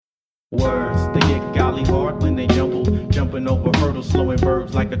Words, they get golly hard when they jumble. Jumping over hurdles, slowing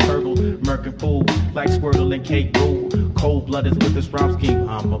verbs like a turtle. Murking fool, like Squirtle and Kate Rule. Cold-blooded with this rhyme scheme,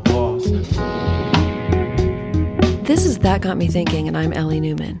 I'm a boss. This is That Got Me Thinking, and I'm Ellie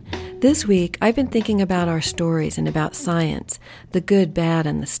Newman. This week, I've been thinking about our stories and about science, the good, bad,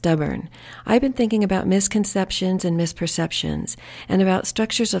 and the stubborn. I've been thinking about misconceptions and misperceptions, and about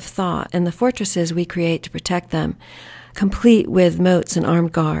structures of thought and the fortresses we create to protect them, complete with moats and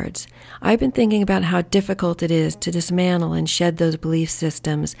armed guards. I've been thinking about how difficult it is to dismantle and shed those belief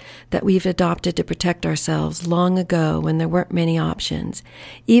systems that we've adopted to protect ourselves long ago when there weren't many options,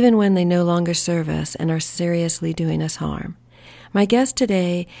 even when they no longer serve us and are seriously doing us harm. My guest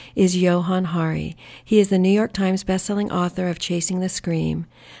today is Johann Hari. He is the New York Times bestselling author of Chasing the Scream,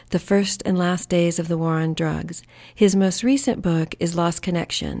 The First and Last Days of the War on Drugs. His most recent book is Lost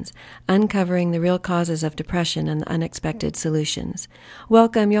Connections, Uncovering the Real Causes of Depression and the Unexpected Solutions.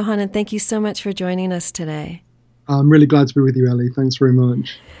 Welcome, Johann, and thank you so much for joining us today. I'm really glad to be with you, Ellie. Thanks very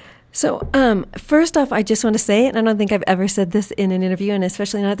much. So, first off, I just want to say, and I don't think I've ever said this in an interview, and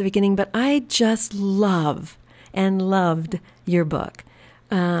especially not at the beginning, but I just love and loved your book.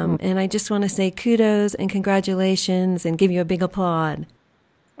 And I just want to say kudos and congratulations and give you a big applaud.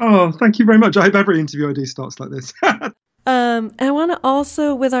 Oh, thank you very much. I hope every interview I do starts like this. And I want to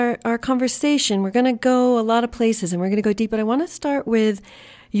also, with our conversation, we're going to go a lot of places and we're going to go deep, but I want to start with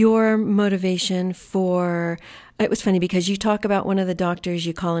your motivation for, it was funny because you talk about one of the doctors,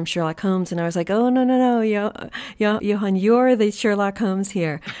 you call him Sherlock Holmes, and I was like, oh, no, Johann, you're the Sherlock Holmes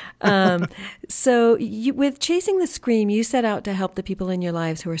here. So with Chasing the Scream, you set out to help the people in your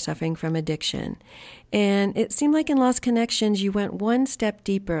lives who are suffering from addiction. And it seemed like in Lost Connections, you went one step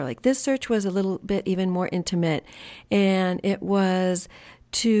deeper. Like this search was a little bit even more intimate, and it was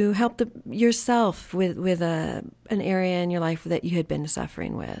to help yourself with an area in your life that you had been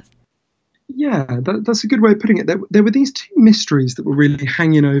suffering with. Yeah, that's a good way of putting it. There were these two mysteries that were really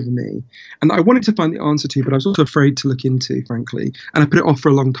hanging over me, and I wanted to find the answer to, but I was also afraid to look into, frankly. And I put it off for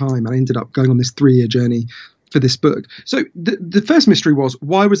a long time, and I ended up going on this 3-year journey for this book. So the first mystery was,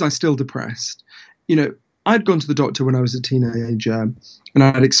 why was I still depressed? You know, I'd gone to the doctor when I was a teenager, and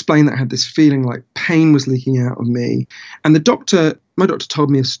I'd explained that I had this feeling like pain was leaking out of me. And my doctor told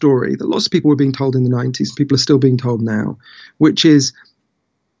me a story that lots of people were being told in the 90s, and people are still being told now, which is,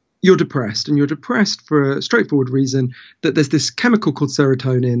 you're depressed, and you're depressed for a straightforward reason, that there's this chemical called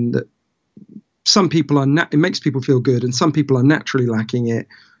serotonin that some people it makes people feel good, and some people are naturally lacking it.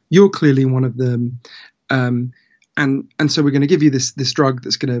 You're clearly one of them. And so we're going to give you this drug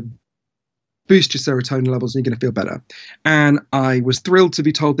that's going to boost your serotonin levels and you're going to feel better. And I was thrilled to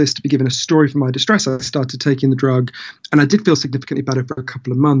be told this, to be given a story for my distress. I started taking the drug and I did feel significantly better for a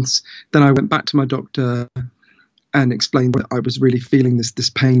couple of months. Then I went back to my doctor and explained that I was really feeling this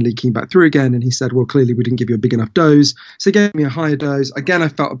pain leaking back through again. And he said, well, clearly we didn't give you a big enough dose. So he gave me a higher dose. Again, I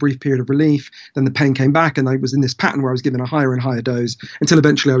felt a brief period of relief. Then the pain came back and I was in this pattern where I was given a higher and higher dose until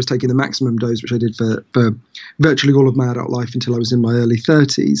eventually I was taking the maximum dose, which I did for virtually all of my adult life until I was in my early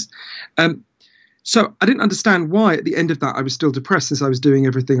 30s. So I didn't understand why at the end of that I was still depressed, since I was doing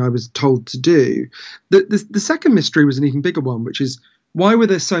everything I was told to do. The second mystery was an even bigger one, which is, why were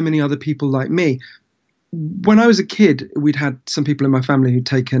there so many other people like me? When I was a kid, we'd had some people in my family who'd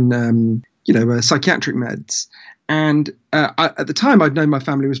taken, psychiatric meds. And at the time, I'd known my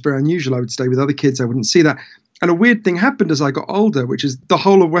family was very unusual. I would stay with other kids. I wouldn't see that. And a weird thing happened as I got older, which is the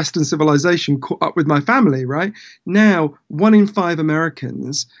whole of Western civilization caught up with my family, right? Now, 1 in 5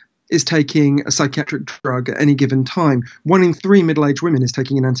 Americans is taking a psychiatric drug at any given time. 1 in 3 middle-aged women is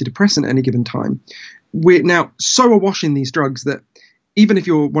taking an antidepressant at any given time. We're now so awash in these drugs that even if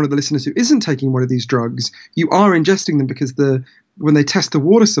you're one of the listeners who isn't taking one of these drugs, you are ingesting them because when they test the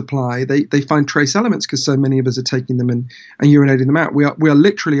water supply, they find trace elements because so many of us are taking them and urinating them out. We are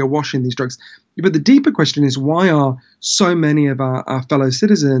literally awash in these drugs. But the deeper question is, why are so many of our fellow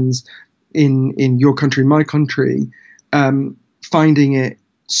citizens in your country, my country, finding it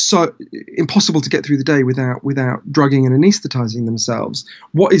so impossible to get through the day without drugging and anesthetizing themselves?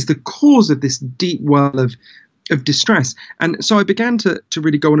 What is the cause of this deep well of distress? And so I began to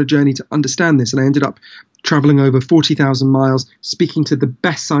really go on a journey to understand this, and I ended up traveling over 40,000 miles, speaking to the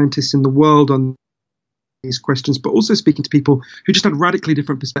best scientists in the world on these questions, but also speaking to people who just had radically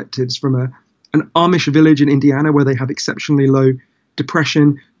different perspectives, from an Amish village in Indiana where they have exceptionally low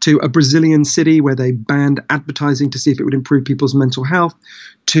depression, to a Brazilian city where they banned advertising to see if it would improve people's mental health,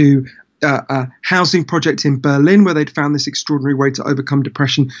 to a housing project in Berlin where they'd found this extraordinary way to overcome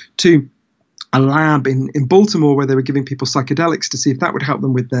depression, to a lab in Baltimore where they were giving people psychedelics to see if that would help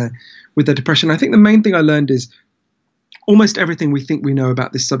them with their depression. I think the main thing I learned is almost everything we think we know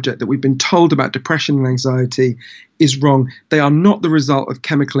about this subject that we've been told about depression and anxiety is wrong. They are not the result of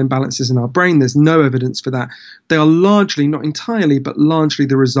chemical imbalances in our brain. There's no evidence for that. They are largely, not entirely, but largely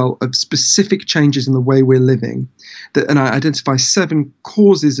the result of specific changes in the way we're living. And I identify 7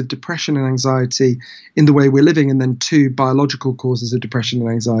 causes of depression and anxiety in the way we're living, and then 2 biological causes of depression and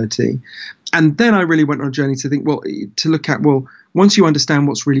anxiety. And then I really went on a journey to think, once you understand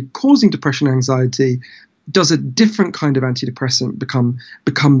what's really causing depression and anxiety, does a different kind of antidepressant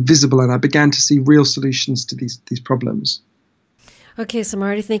become visible? And I began to see real solutions to these problems. Okay, so I'm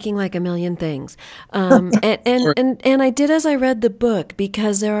already thinking like a million things. And I did as I read the book,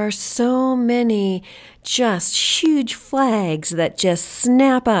 because there are so many just huge flags that just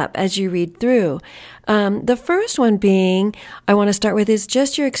snap up as you read through. The first one being, I want to start with, is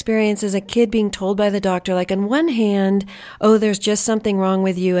just your experience as a kid being told by the doctor, like on one hand, oh, there's just something wrong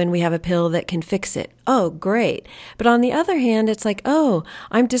with you and we have a pill that can fix it. Oh, great. But on the other hand, it's like, oh,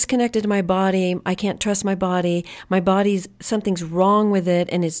 I'm disconnected to my body. I can't trust my body. My body's, something's wrong with it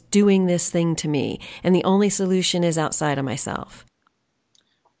and it's doing this thing to me. And the only solution is outside of myself.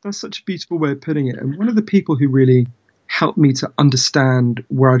 That's such a beautiful way of putting it. And one of the people who really helped me to understand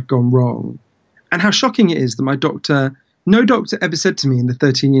where I'd gone wrong, and how shocking it is that no doctor ever said to me in the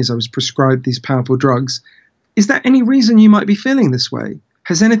 13 years I was prescribed these powerful drugs, is there any reason you might be feeling this way?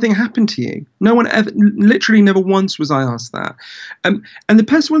 Has anything happened to you? No one ever, literally never once was I asked that. And one of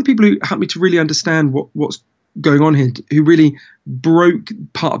the people who helped me to really understand what's going on here, who really broke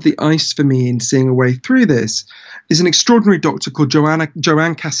part of the ice for me in seeing a way through this, is an extraordinary doctor called Joanne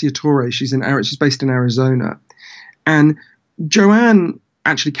Cacciatore. She's based in Arizona. And Joanne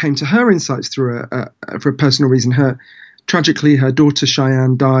actually came to her insights through for a personal reason. Tragically, her daughter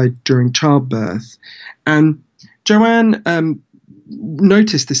Cheyenne died during childbirth. And Joanne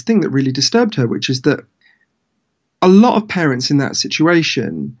noticed this thing that really disturbed her, which is that a lot of parents in that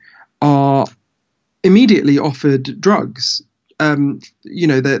situation are immediately offered drugs.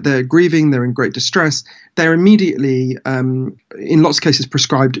 They're grieving, they're in great distress. They're immediately, in lots of cases,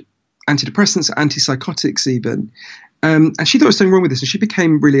 prescribed antidepressants, antipsychotics even. And she thought there was something wrong with this, and she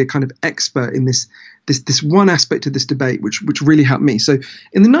became really a kind of expert in this one aspect of this debate, which really helped me. So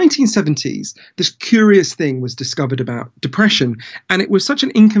in the 1970s, this curious thing was discovered about depression, and it was such an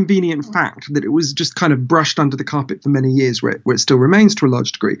inconvenient fact that it was just kind of brushed under the carpet for many years, where it still remains to a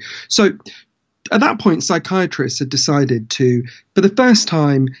large degree. So at that point, psychiatrists had decided to, for the first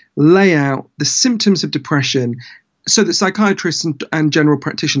time, lay out the symptoms of depression so that psychiatrists and general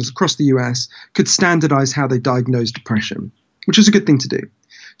practitioners across the US could standardize how they diagnose depression, which is a good thing to do.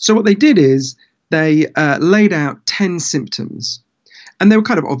 So what they did is they laid out 10 symptoms, and they were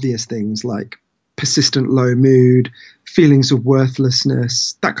kind of obvious things like persistent low mood, feelings of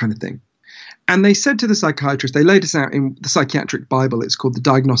worthlessness, that kind of thing. And they said to the psychiatrist, they laid this out in the psychiatric Bible. It's called the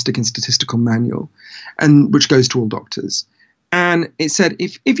Diagnostic and Statistical Manual, and which goes to all doctors. And it said,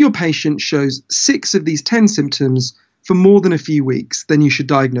 if your patient shows 6 of these 10 symptoms for more than a few weeks, then you should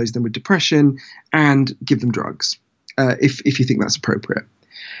diagnose them with depression and give them drugs, if you think that's appropriate.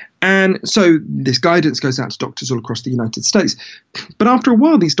 And so this guidance goes out to doctors all across the United States. But after a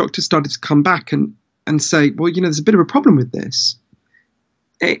while, these doctors started to come back and say, well, there's a bit of a problem with this.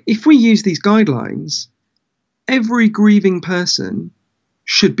 If we use these guidelines, every grieving person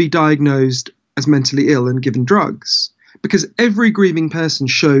should be diagnosed as mentally ill and given drugs, because every grieving person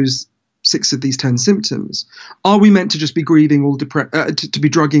shows 6 of these 10 symptoms. Are we meant to just be grieving to be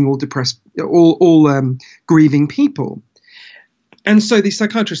drugging all depressed, all grieving people? And so these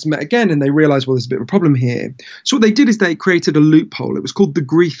psychiatrists met again, and they realized, well, there's a bit of a problem here. So what they did is they created a loophole. It was called the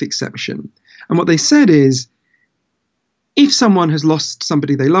grief exception. And what they said is, if someone has lost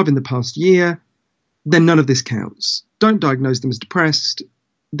somebody they love in the past year, then none of this counts. Don't diagnose them as depressed.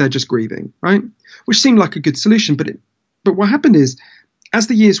 They're just grieving, right? Which seemed like a good solution. But what happened is, as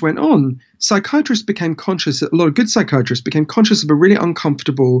the years went on, psychiatrists became conscious, a lot of good psychiatrists became conscious of a really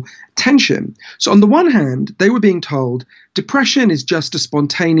uncomfortable tension. So on the one hand, they were being told depression is just a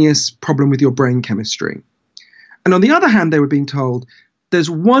spontaneous problem with your brain chemistry. And on the other hand, they were being told there's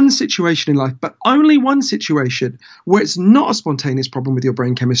one situation in life, but only one situation, where it's not a spontaneous problem with your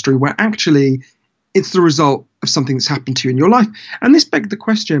brain chemistry, where actually it's the result of something that's happened to you in your life. And this begged the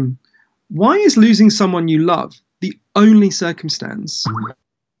question, why is losing someone you love the only circumstance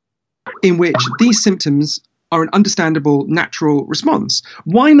in which these symptoms are an understandable, natural response?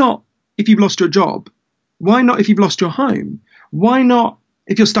 Why not if you've lost your job? Why not if you've lost your home? Why not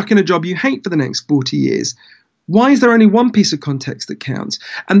if you're stuck in a job you hate for the next 40 years? Why is there only one piece of context that counts?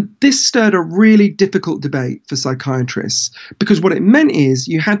 And this stirred a really difficult debate for psychiatrists, because what it meant is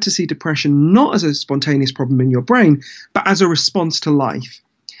you had to see depression not as a spontaneous problem in your brain, but as a response to life.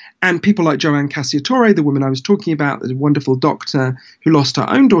 And people like Joanne Cacciatore, the woman I was talking about, the wonderful doctor who lost her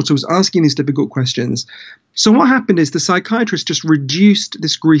own daughter, was asking these difficult questions. So what happened is the psychiatrist just reduced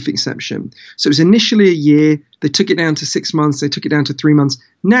this grief exception. So it was initially a year. They took it down to 6 months. They took it down to 3 months.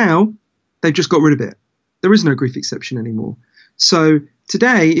 Now they've just got rid of it. There is no grief exception anymore. So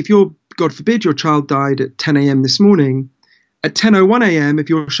today, if God forbid, your child died at 10 a.m. this morning, at 10:01 a.m., if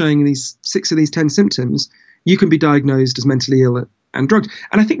you're showing these 6 of these 10 symptoms, you can be diagnosed as mentally ill and drugged.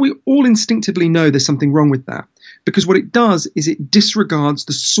 And I think we all instinctively know there's something wrong with that, because what it does is it disregards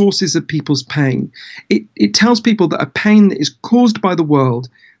the sources of people's pain. It tells people that a pain that is caused by the world,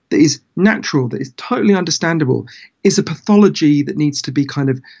 that is natural, that is totally understandable, is a pathology that needs to be kind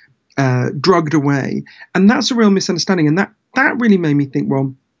of drugged away. And that's a real misunderstanding. And that really made me think,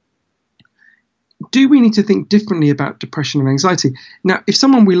 well, do we need to think differently about depression and anxiety? Now, if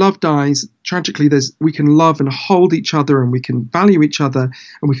someone we love dies, tragically, we can love and hold each other, and we can value each other,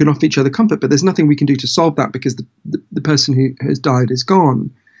 and we can offer each other comfort, but there's nothing we can do to solve that because the person who has died is gone.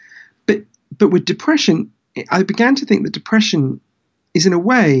 But with depression, I began to think that depression is, in a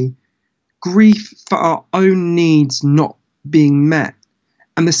way, grief for our own needs not being met.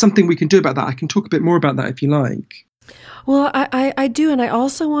 And there's something we can do about that. I can talk a bit more about that if you like. Well, I do. And I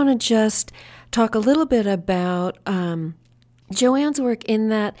also want to just talk a little bit about Joanne's work, in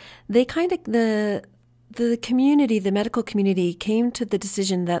that they kind of, the community, the medical community, came to the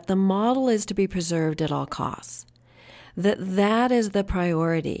decision that the model is to be preserved at all costs. That is the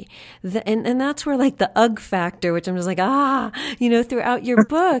priority. And that's where, like, the UGG factor, which I'm just like, throughout your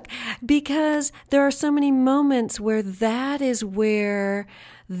book, because there are so many moments where that is where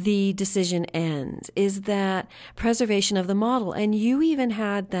the decision ends, is that preservation of the model. And you even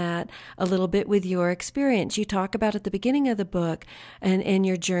had that a little bit with your experience. You talk about at the beginning of the book and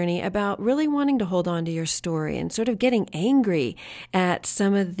your journey about really wanting to hold on to your story and sort of getting angry at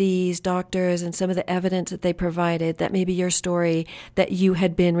some of these doctors and some of the evidence that they provided that maybe your story that you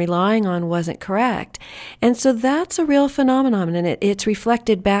had been relying on wasn't correct. And so that's a real phenomenon, and it's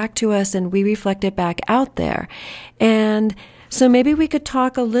reflected back to us, and we reflect it back out there. And so maybe we could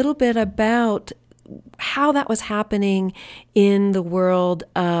talk a little bit about how that was happening in the world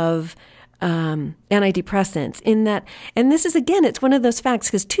of antidepressants, in that, and this is, again, it's one of those facts,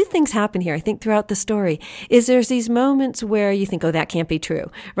 because two things happen here, I think, throughout the story, is there's these moments where you think, oh, that can't be true,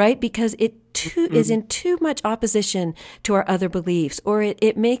 right? Because it is in too much opposition to our other beliefs, or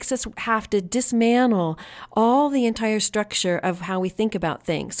it makes us have to dismantle all the entire structure of how we think about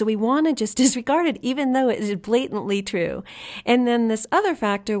things. So we want to just disregard it, even though it is blatantly true. And then this other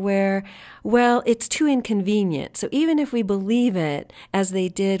factor where, well, it's too inconvenient. So even if we believe it, as they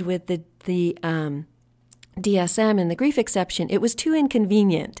did with the DSM and the grief exception, it was too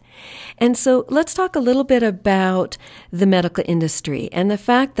inconvenient. And so let's talk a little bit about the medical industry and the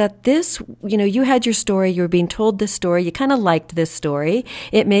fact that this, you had your story, you were being told this story, you kind of liked this story,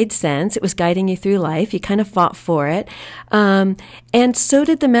 it made sense, it was guiding you through life, you kind of fought for it. And so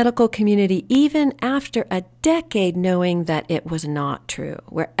did the medical community, even after a decade knowing that it was not true,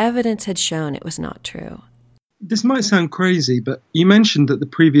 where evidence had shown it was not true. This might sound crazy, but you mentioned that the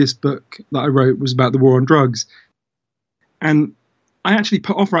previous book that I wrote was about the war on drugs. And I actually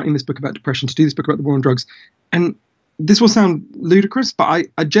put off writing this book about depression to do this book about the war on drugs. And this will sound ludicrous, but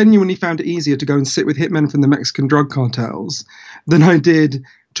I genuinely found it easier to go and sit with hitmen from the Mexican drug cartels than I did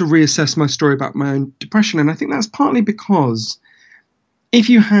to reassess my story about my own depression. And I think that's partly because if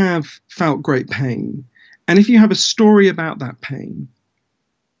you have felt great pain, and if you have a story about that pain,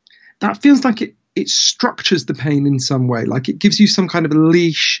 that feels like it structures the pain in some way, like it gives you some kind of a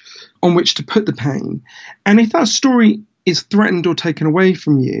leash on which to put the pain. And if that story is threatened or taken away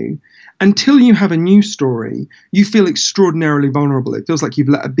from you, until you have a new story, you feel extraordinarily vulnerable. It feels like you've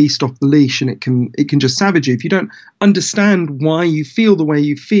let a beast off the leash, and it can just savage you. If you don't understand why you feel the way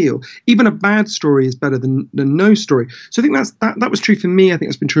you feel, even a bad story is better than no story. So I think that was true for me. I think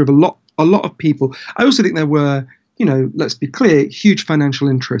it's been true of a lot of people. I also think there were, let's be clear, huge financial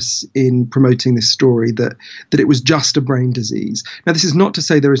interests in promoting this story that it was just a brain disease. Now, this is not to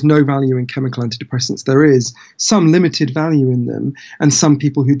say there is no value in chemical antidepressants. There is some limited value in them, and some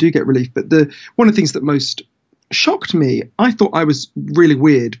people who do get relief. But one of the things that most shocked me, I thought I was really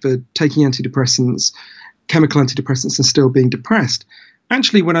weird for taking antidepressants, chemical antidepressants, and still being depressed.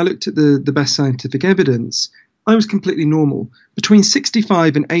 Actually, when I looked at the best scientific evidence, I was completely normal. Between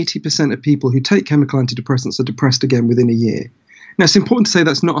 65 and 80% of people who take chemical antidepressants are depressed again within a year. Now, it's important to say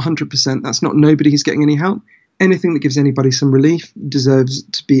that's not 100%. That's not nobody who's getting any help. anything that gives anybody some relief deserves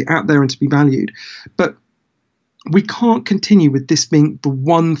to be out there and to be valued. But we can't continue with this being the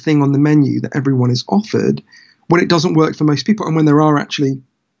one thing on the menu that everyone is offered when it doesn't work for most people and when there are actually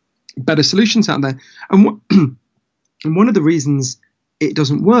better solutions out there. And one of the reasons it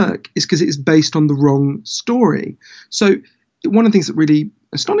doesn't work is because it's based on the wrong story. So one of the things that really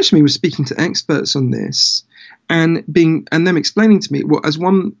astonished me was speaking to experts on this and them explaining to me, well, as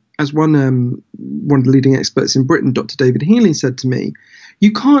one of the leading experts in Britain, Dr. David Healy, said to me,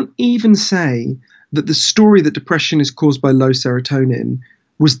 you can't even say that the story that depression is caused by low serotonin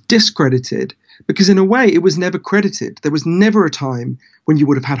was discredited, because in a way it was never credited. There was never a time when you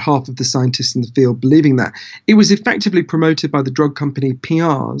would have had half of the scientists in the field believing that. It was effectively promoted by the drug company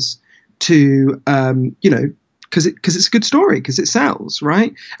PRs to, because it's a good story, because it sells,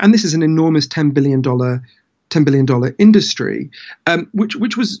 right? And this is an enormous $10 billion industry,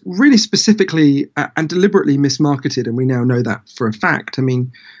 which was really specifically and deliberately mismarketed, and we now know that for a fact. I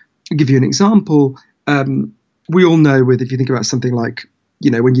mean, I'll give you an example. We all know if you think about something like,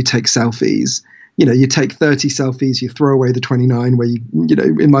 when you take selfies, you take 30 selfies, you throw away the 29 where you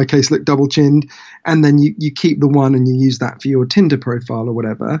in my case, look double-chinned, and then you keep the one and you use that for your Tinder profile or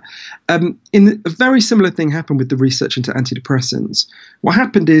whatever. A very similar thing happened with the research into antidepressants. What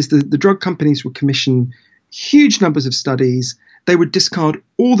happened is the drug companies would commission huge numbers of studies. They would discard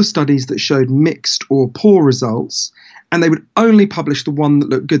all the studies that showed mixed or poor results, and they would only publish the one that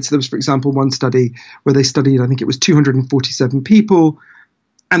looked good. So there was, for example, one study where they studied, I think it was 247 people,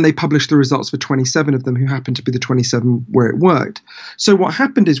 and they published the results for 27 of them who happened to be the 27 where it worked. So what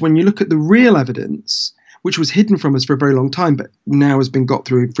happened is when you look at the real evidence, which was hidden from us for a very long time, but now has been got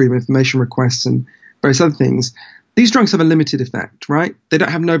through freedom of information requests and various other things, these drugs have a limited effect, right? They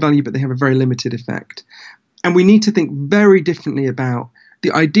don't have no value, but they have a very limited effect. And we need to think very differently about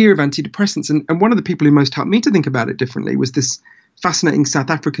the idea of antidepressants. And one of the people who most helped me to think about it differently was this fascinating South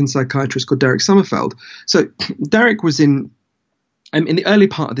African psychiatrist called Derek Sommerfeld. So Derek was in the early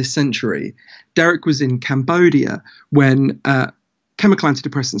part of this century. Derek was in Cambodia when chemical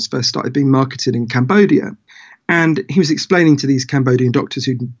antidepressants first started being marketed in Cambodia. And he was explaining to these Cambodian doctors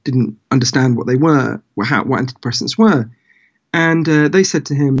who didn't understand what they were, what antidepressants were. And they said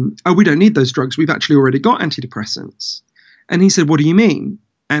to him, oh, we don't need those drugs. We've actually already got antidepressants. And he said, what do you mean?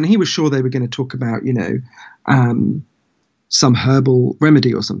 And he was sure they were going to talk about, some herbal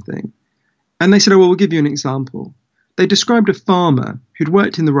remedy or something. And they said, oh, well, we'll give you an example. They described a farmer who'd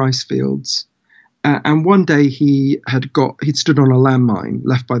worked in the rice fields. And one day he'd stood on a landmine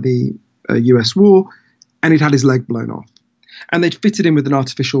left by the US war, and he'd had his leg blown off. And they'd fitted him with an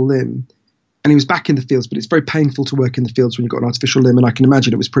artificial limb. And he was back in the fields, but it's very painful to work in the fields when you've got an artificial limb. And I can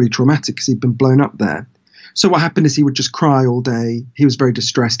imagine it was pretty traumatic because he'd been blown up there. So what happened is he would just cry all day. He was very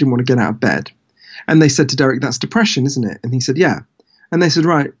distressed, didn't want to get out of bed. And they said to Derek, that's depression, isn't it? And he said, yeah. And they said,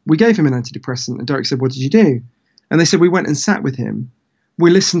 right, we gave him an antidepressant. And Derek said, what did you do? And they said, we went and sat with him.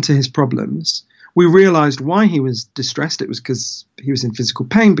 We listened to his problems. We realized why he was distressed. It was because he was in physical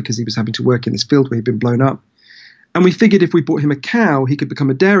pain because he was having to work in this field where he'd been blown up. And we figured if we bought him a cow, he could become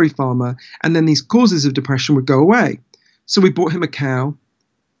a dairy farmer, and then these causes of depression would go away. So we bought him a cow,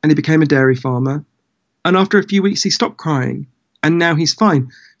 and he became a dairy farmer. And after a few weeks, he stopped crying, and now he's fine.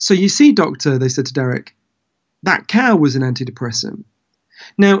 So you see, doctor, they said to Derek, that cow was an antidepressant.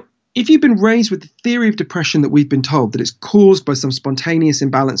 Now, if you've been raised with the theory of depression that we've been told, that it's caused by some spontaneous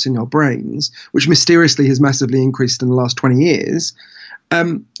imbalance in your brains, which mysteriously has massively increased in the last 20 years,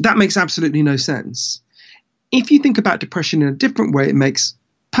 that makes absolutely no sense. If you think about depression in a different way, it makes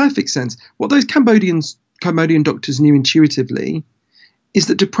perfect sense. What those Cambodian doctors knew intuitively is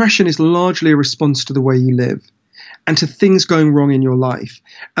that depression is largely a response to the way you live and to things going wrong in your life.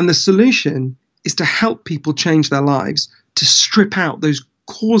 And the solution is to help people change their lives, to strip out those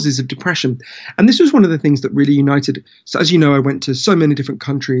causes of depression. And this was one of the things that really united. So as you know, I went to so many different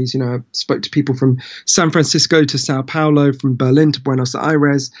countries. I spoke to people from San Francisco to Sao Paulo, from Berlin to Buenos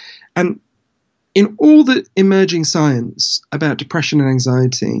Aires. And in all the emerging science about depression and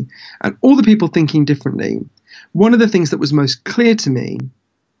anxiety, and all the people thinking differently, one of the things that was most clear to me,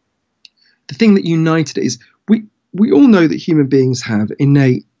 the thing that united it, is we all know that human beings have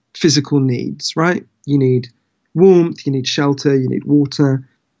innate physical needs, right? You need warmth, you need shelter, you need water.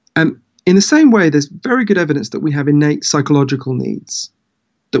 In the same way, there's very good evidence that we have innate psychological needs,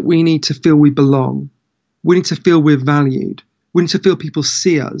 that we need to feel we belong. We need to feel we're valued. We need to feel people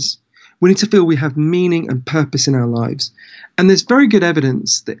see us. We need to feel we have meaning and purpose in our lives. And there's very good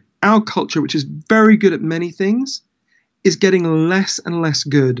evidence that our culture, which is very good at many things, is getting less and less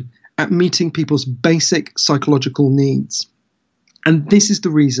good at meeting people's basic psychological needs. And this is the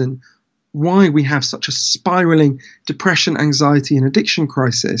reason why we have such a spiraling depression, anxiety, and addiction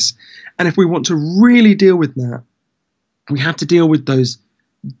crisis. And if we want to really deal with that, we have to deal with those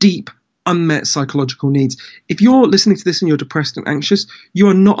deep, unmet psychological needs. If you're listening to this and you're depressed and anxious, you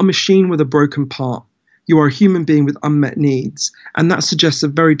are not a machine with a broken part. You are a human being with unmet needs. And that suggests a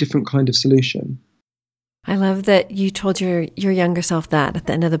very different kind of solution. I love that you told your younger self that at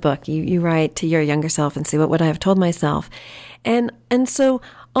the end of the book. You write to your younger self and say, what would I have told myself? And so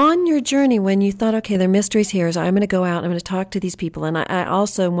on your journey, when you thought, okay, there are mysteries here, so I'm going to go out, I'm going to talk to these people. And I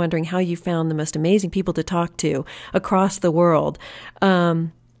also am wondering how you found the most amazing people to talk to across the world.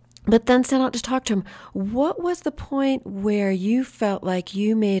 But then set out to talk to him. What was the point where you felt like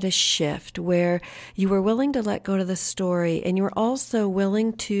you made a shift, where you were willing to let go of the story and you were also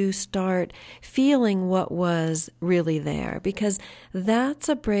willing to start feeling what was really there? Because that's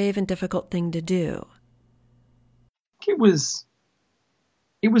a brave and difficult thing to do. It was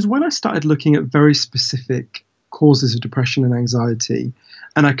when I started looking at very specific causes of depression and anxiety,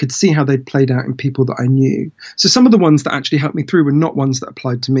 and I could see how they played out in people that I knew. So some of the ones that actually helped me through were not ones that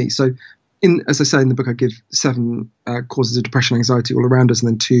applied to me. So as I say in the book, I give 7 causes of depression and anxiety all around us and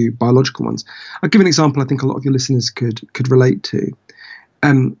then 2 biological ones. I'll give an example I think a lot of your listeners could relate to,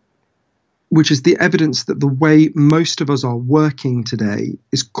 which is the evidence that the way most of us are working today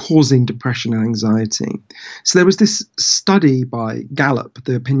is causing depression and anxiety. So there was this study by Gallup,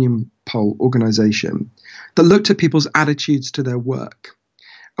 the opinion poll organization, that looked at people's attitudes to their work.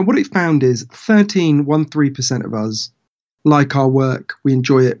 And what it found is 13% of us like our work, we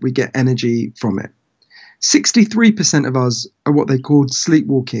enjoy it, we get energy from it. 63% of us are what they called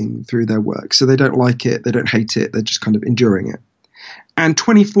sleepwalking through their work. So they don't like it, they don't hate it, they're just kind of enduring it. And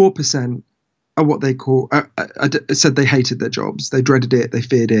 24% are what they call, said they hated their jobs, they dreaded it, they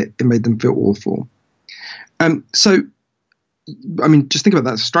feared it, it made them feel awful. So, I mean, just think about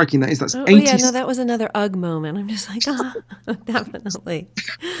that, striking that is, that's 80. Yeah, no, that was another ugh moment. I'm just like, definitely.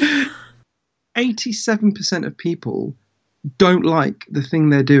 87% of people don't like the thing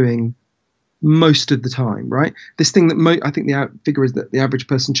they're doing most of the time, right? This thing that I think the figure is that the average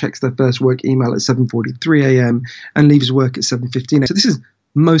person checks their first work email at 7:43 a.m. and leaves work at 7:15. So this is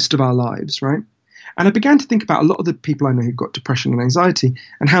most of our lives, right? And I began to think about a lot of the people I know who've got depression and anxiety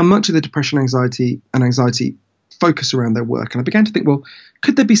and how much of the depression, anxiety focus around their work. And I began to think, well,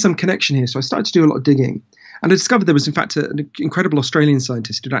 could there be some connection here? So I started to do a lot of digging. And I discovered there was, in fact, an incredible Australian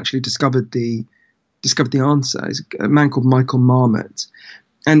scientist who'd actually discovered the answer. It's a man called Michael Marmot.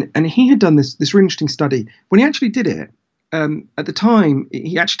 And he had done this really interesting study. When he actually did it, at the time,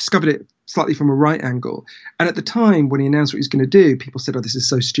 he actually discovered it slightly from a right angle. And at the time, when he announced what he was going to do, people said, oh, this is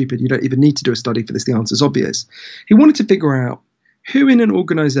so stupid. You don't even need to do a study for this. The answer's obvious. He wanted to figure out who in an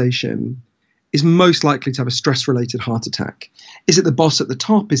organization is most likely to have a stress-related heart attack. Is it the boss at the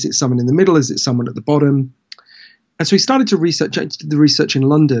top? Is it someone in the middle? Is it someone at the bottom? And so he started to did the research in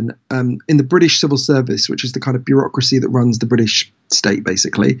London, in the British civil service, which is the kind of bureaucracy that runs the British state,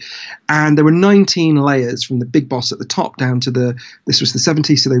 basically. And there were 19 layers from the big boss at the top down to this was the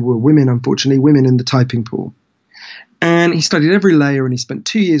 70s, so they were women, unfortunately, women in the typing pool. And he studied every layer and he spent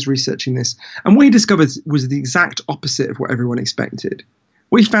 2 years researching this. And what he discovered was the exact opposite of what everyone expected.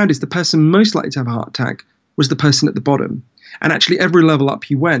 What he found is the person most likely to have a heart attack was the person at the bottom. And actually, every level up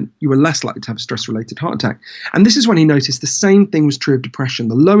you went, you were less likely to have a stress-related heart attack. And this is when he noticed the same thing was true of depression.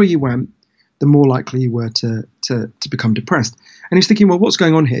 The lower you went, the more likely you were to become depressed. And he's thinking, well, what's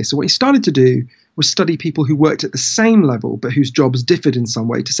going on here? So what he started to do was study people who worked at the same level, but whose jobs differed in some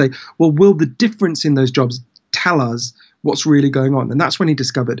way, to say, well, will the difference in those jobs tell us what's really going on? And that's when he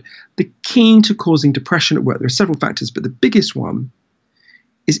discovered the key to causing depression at work. There are several factors, but the biggest one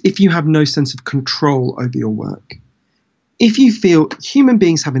is if you have no sense of control over your work. If you feel human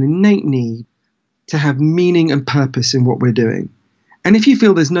beings have an innate need to have meaning and purpose in what we're doing, and if you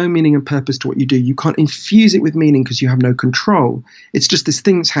feel there's no meaning and purpose to what you do, you can't infuse it with meaning because you have no control. It's just this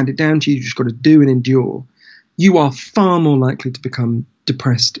thing that's handed down to you, you've just got to do and endure. You are far more likely to become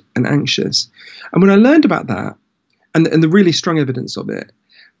depressed and anxious. And when I learned about that and the really strong evidence of it,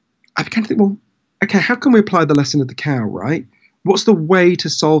 I began to think, well, okay, how can we apply the lesson of the cow, right? What's the way to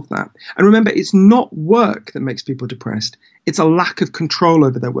solve that? And remember, it's not work that makes people depressed. It's a lack of control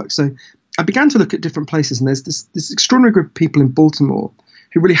over their work. So I began to look at different places, and there's this extraordinary group of people in Baltimore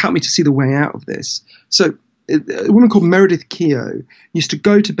who really helped me to see the way out of this. So a woman called Meredith Keogh used to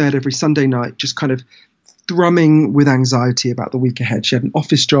go to bed every Sunday night just kind of thrumming with anxiety about the week ahead. She had an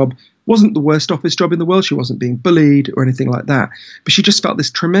office job, wasn't the worst office job in the world. She wasn't being bullied or anything like that. But she just felt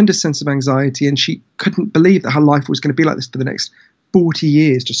this tremendous sense of anxiety, and she couldn't believe that her life was going to be like this for the next 40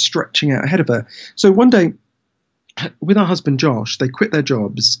 years, just stretching out ahead of her. So one day with our husband Josh, they quit their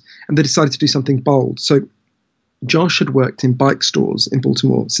jobs and they decided to do something bold. So Josh had worked in bike stores in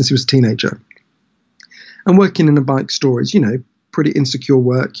Baltimore since he was a teenager. And working in a bike store is, pretty insecure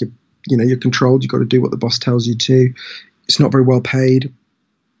work. You're controlled. You've got to do what the boss tells you to. It's not very well paid.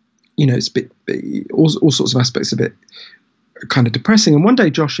 It's a bit, all sorts of aspects of it are kind of depressing. And one day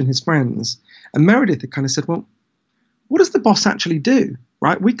Josh and his friends and Meredith had kind of said, well, what does the boss actually do?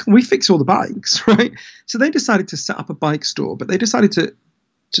 Right? We fix all the bikes, right? So they decided to set up a bike store, but they decided to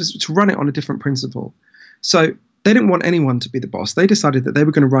run it on a different principle. So they didn't want anyone to be the boss. They decided that they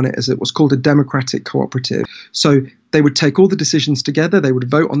were going to run it as what's called a democratic cooperative. So they would take all the decisions together. They would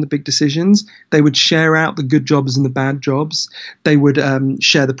vote on the big decisions. They would share out the good jobs and the bad jobs. They would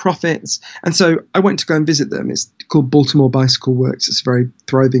share the profits. And so I went to go and visit them. It's called Baltimore Bicycle Works. It's a very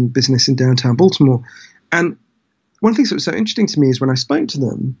thriving business in downtown Baltimore. And one of the things that was so interesting to me is when I spoke to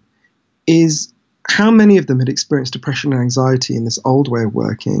them is how many of them had experienced depression and anxiety in this old way of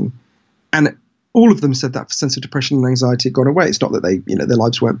working. And all of them said that sense of depression and anxiety had gone away. It's not that their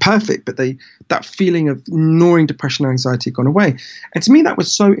lives weren't perfect, but that feeling of gnawing depression and anxiety had gone away. And to me, that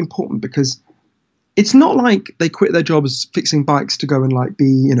was so important because it's not like they quit their jobs fixing bikes to go and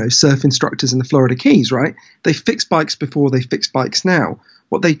be, surf instructors in the Florida Keys, right? They fixed bikes before, they fix bikes now.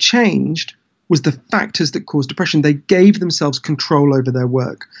 What they changed was the factors that caused depression. They gave themselves control over their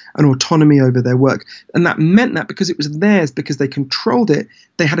work and autonomy over their work. And that meant that because it was theirs, because they controlled it,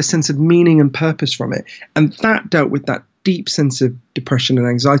 they had a sense of meaning and purpose from it. And that dealt with that deep sense of depression and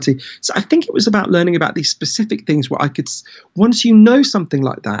anxiety. So I think it was about learning about these specific things where once you know something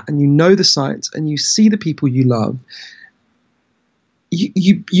like that and you know the science and you see the people you love,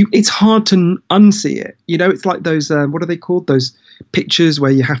 it's hard to unsee it. It's like those, what are they called? Those pictures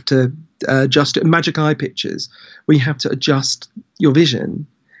where you have to adjust it, magic eye pictures, where you have to adjust your vision.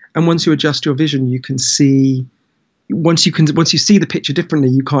 And once you adjust your vision, you can see, once you see the picture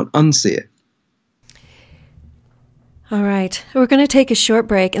differently, you can't unsee it. All right. We're going to take a short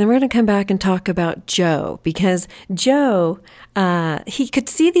break and then we're going to come back and talk about Joe because Joe, he could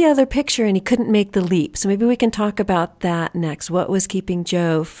see the other picture and he couldn't make the leap. So maybe we can talk about that next. What was keeping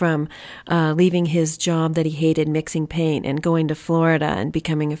Joe from leaving his job that he hated, mixing paint, and going to Florida and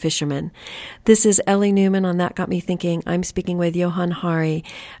becoming a fisherman? This is Ellie Newman on That Got Me Thinking. I'm speaking with Johann Hari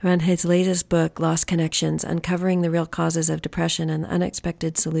around his latest book, Lost Connections, Uncovering the Real Causes of Depression and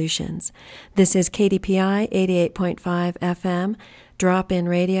Unexpected Solutions. This is KDPI 88.5 FM, drop-in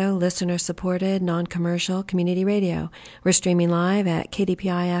radio, listener-supported, non-commercial community radio. We're streaming live at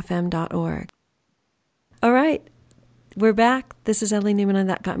kdpifm.org. All right, we're back. This is Ellie Newman on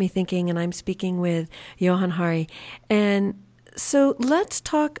That Got Me Thinking, and I'm speaking with Johann Hari. And so let's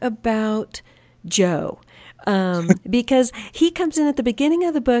talk about Joe, because he comes in at the beginning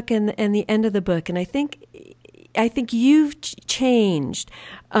of the book and the end of the book, and I think you've changed,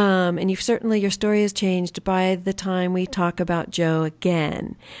 and your story has changed by the time we talk about Joe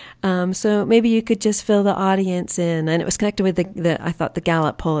again. So maybe you could just fill the audience in, and it was connected with the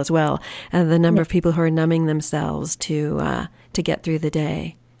Gallup poll as well, and the number of people who are numbing themselves to get through the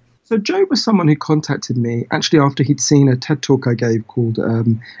day. So Joe was someone who contacted me actually after he'd seen a TED talk I gave called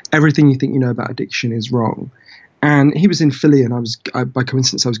 "Everything You Think You Know About Addiction Is Wrong." And he was in Philly, and by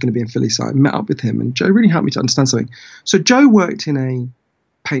coincidence, I was going to be in Philly, so I met up with him, and Joe really helped me to understand something. So Joe worked in a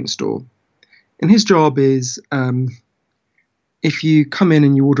paint store, and his job is if you come in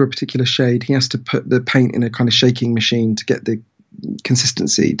and you order a particular shade, he has to put the paint in a kind of shaking machine to get the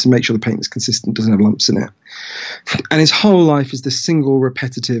consistency, to make sure the paint is consistent, doesn't have lumps in it. And his whole life is this single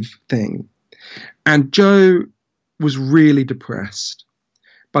repetitive thing. And Joe was really depressed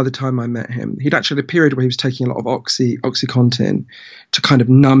by the time I met him. He'd actually had a period where he was taking a lot of OxyContin to kind of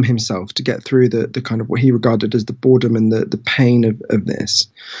numb himself, to get through the kind of what he regarded as the boredom and the pain of this.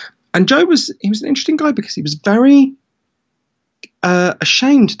 And Joe was an interesting guy because he was very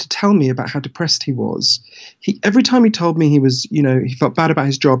ashamed to tell me about how depressed he was. Every time he told me he was, he felt bad about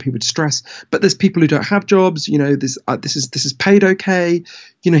his job, he would stress, but there's people who don't have jobs, this is paid okay.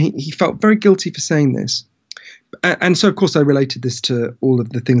 He felt very guilty for saying this. And so, of course, I related this to all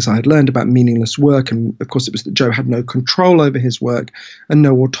of the things I had learned about meaningless work. And, of course, it was that Joe had no control over his work and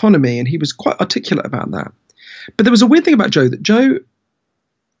no autonomy. And he was quite articulate about that. But there was a weird thing about Joe, that Joe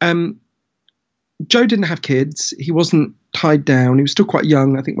didn't have kids. He wasn't tied down. He was still quite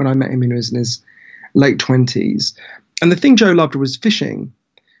young. I think when I met him, he was in his late 20s. And the thing Joe loved was fishing.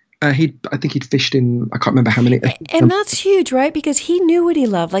 I think he'd fished in, I can't remember how many. And that's huge, right? Because he knew what he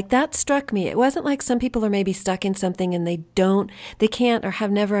loved. Like, that struck me. It wasn't like some people are maybe stuck in something and they can't or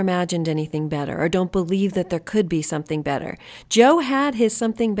have never imagined anything better or don't believe that there could be something better. Joe had his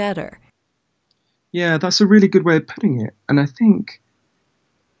something better. Yeah, that's a really good way of putting it. And I think,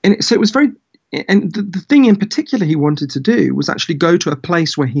 so it was very, and the thing in particular he wanted to do was actually go to a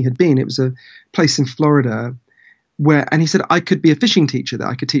place where he had been. It was a place in Florida and he said, I could be a fishing teacher there.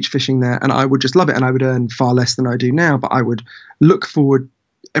 I could teach fishing there and I would just love it. And I would earn far less than I do now, but I would look forward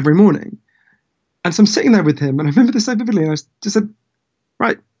every morning. And so I'm sitting there with him and I remember this so vividly. And I just said,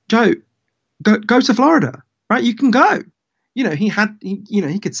 right, Joe, go to Florida, right? You can go.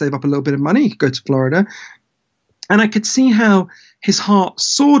 He could save up a little bit of money. He could go to Florida. And I could see how his heart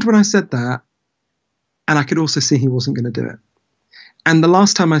soared when I said that. And I could also see he wasn't going to do it. And the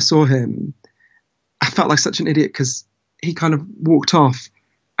last time I saw him, I felt like such an idiot because he kind of walked off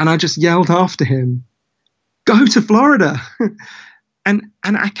and I just yelled after him, go to Florida. and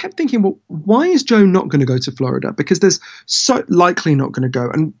I kept thinking, well, why is Joe not going to go to Florida? Because there's so likely not going to go.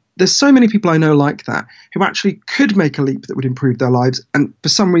 And there's so many people I know like that who actually could make a leap that would improve their lives and for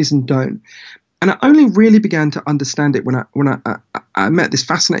some reason don't. And I only really began to understand it when I met this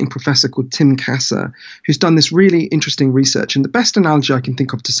fascinating professor called Tim Kasser, who's done this really interesting research. And the best analogy I can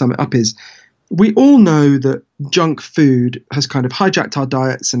think of to sum it up is we all know that junk food has kind of hijacked our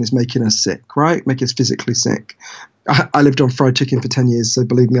diets and is making us sick, right? Making us physically sick. I lived on fried chicken for 10 years, so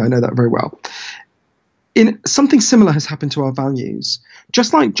believe me, I know that very well. Something similar has happened to our values.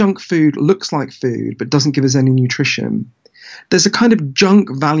 Just like junk food looks like food but doesn't give us any nutrition, there's a kind of junk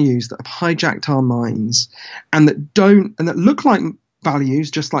values that have hijacked our minds and that look like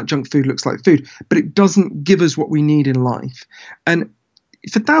values, just like junk food looks like food, but it doesn't give us what we need in life. And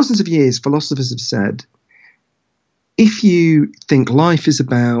for thousands of years, philosophers have said, if you think life is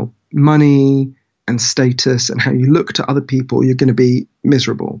about money and status and how you look to other people, you're going to be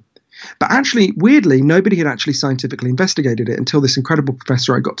miserable. But actually, weirdly, nobody had actually scientifically investigated it until this incredible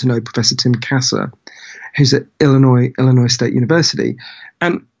professor I got to know, Professor Tim Kasser, who's at Illinois State University.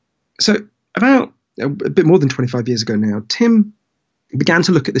 And so about a bit more than 25 years ago now, Tim began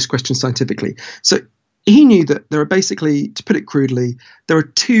to look at this question scientifically. So he knew that there are basically, to put it crudely, there are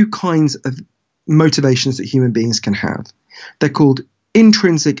two kinds of motivations that human beings can have. They're called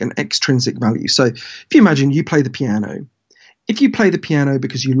intrinsic and extrinsic value. So if you imagine you play the piano, if you play the piano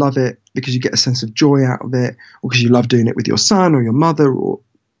because you love it, because you get a sense of joy out of it, or because you love doing it with your son or your mother, or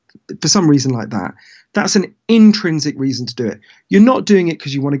for some reason like that, that's an intrinsic reason to do it. You're not doing it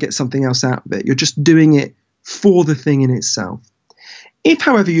because you want to get something else out of it. You're just doing it for the thing in itself. If,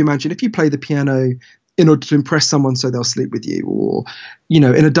 however, you imagine, if you play the piano in order to impress someone so they'll sleep with you, or, in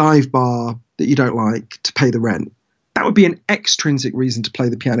a dive bar that you don't like to pay the rent, that would be an extrinsic reason to play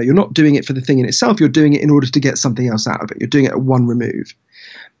the piano. You're not doing it for the thing in itself. You're doing it in order to get something else out of it. You're doing it at one remove.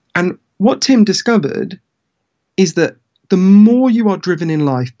 And what Tim discovered is that the more you are driven in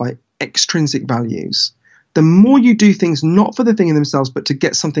life by extrinsic values, the more you do things not for the thing in themselves, but to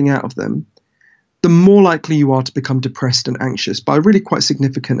get something out of them, the more likely you are to become depressed and anxious by a really quite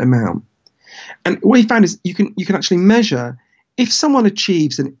significant amount. And what he found is you can actually measure if someone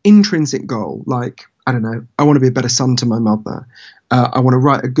achieves an intrinsic goal, like, I don't know, I want to be a better son to my mother, I want to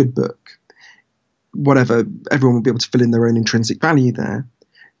write a good book, whatever, everyone will be able to fill in their own intrinsic value there.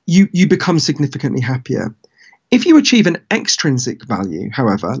 You become significantly happier. If you achieve an extrinsic value,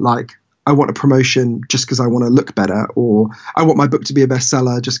 however, like I want a promotion just because I want to look better, or I want my book to be a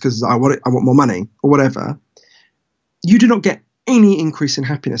bestseller just because I want more money, or whatever, you do not get any increase in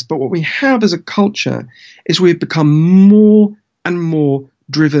happiness. But what we have as a culture is we've become more and more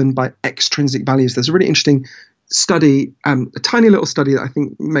driven by extrinsic values. There's a really interesting study, a tiny little study that I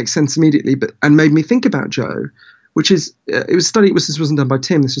think makes sense immediately, and made me think about Joe, which is this wasn't done by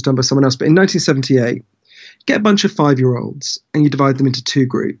Tim, this was done by someone else. But in 1978, get a bunch of 5-year-olds and you divide them into two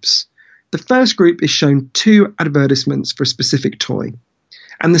groups. The first group is shown 2 advertisements for a specific toy,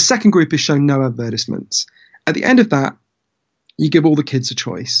 and the second group is shown no advertisements. At the end of that, you give all the kids a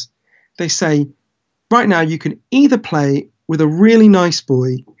choice. They say, right now you can either play with a really nice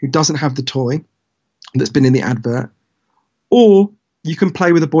boy who doesn't have the toy that's been in the advert, or you can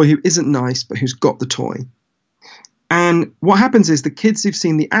play with a boy who isn't nice but who's got the toy. And what happens is the kids who've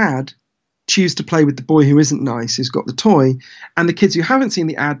seen the ad choose to play with the boy who isn't nice, who's got the toy, and the kids who haven't seen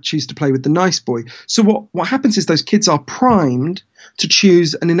the ad choose to play with the nice boy. So what happens is those kids are primed to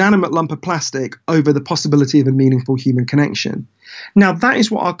choose an inanimate lump of plastic over the possibility of a meaningful human connection. Now, that is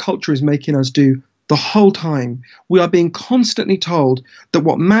what our culture is making us do the whole time. We are being constantly told that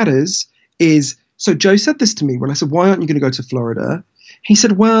what matters is, so Joe said this to me when I said, why aren't you going to go to Florida? He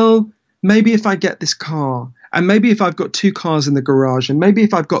said, well, maybe if I get this car, and maybe if I've got 2 cars in the garage, and maybe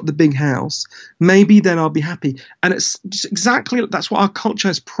if I've got the big house, maybe then I'll be happy. And it's just exactly, that's what our culture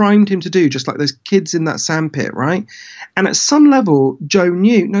has primed him to do, just like those kids in that sandpit, right? And at some level, Joe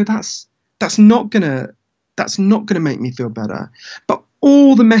knew, no, that's that's not gonna make me feel better. But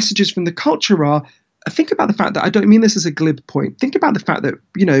all the messages from the culture are, think about the fact that, I don't mean this as a glib point, think about the fact that,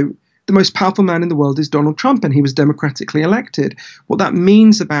 the most powerful man in the world is Donald Trump, and he was democratically elected. What that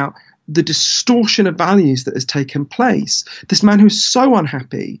means about the distortion of values that has taken place. This man who's so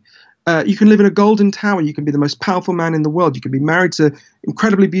unhappy. You can live in a golden tower. You can be the most powerful man in the world. You can be married to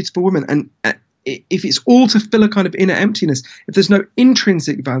incredibly beautiful women. And if it's all to fill a kind of inner emptiness, if there's no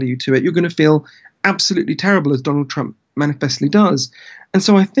intrinsic value to it, you're going to feel absolutely terrible, as Donald Trump manifestly does. And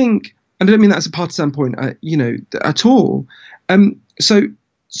so I think, and I don't mean that as a partisan point, at all.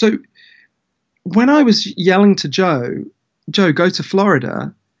 So when I was yelling to Joe, go to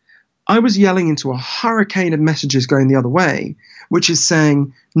Florida, I was yelling into a hurricane of messages going the other way, which is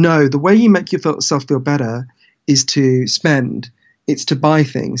saying, no, the way you make yourself feel better is to spend. It's to buy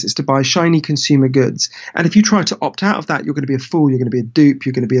things. It's to buy shiny consumer goods. And if you try to opt out of that, you're going to be a fool. You're going to be a dupe.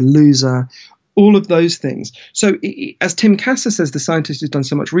 You're going to be a loser. All of those things. So as Tim Kasser says, the scientist who's done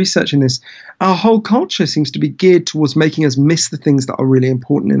so much research in this, our whole culture seems to be geared towards making us miss the things that are really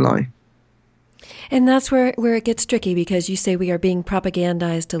important in life. And that's where it gets tricky, because you say we are being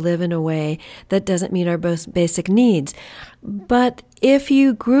propagandized to live in a way that doesn't meet our most basic needs. But if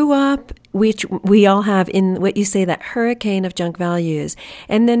you grew up, which we all have, in what you say, that hurricane of junk values,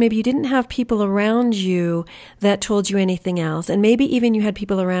 and then maybe you didn't have people around you that told you anything else, and maybe even you had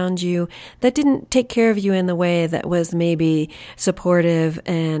people around you that didn't take care of you in the way that was maybe supportive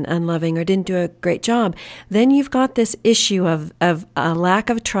and unloving, or didn't do a great job, then you've got this issue of a lack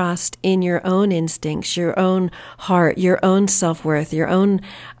of trust in your own instincts, your own heart, your own self-worth, your own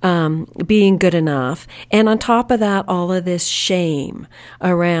being good enough. And on top of that, all of this shame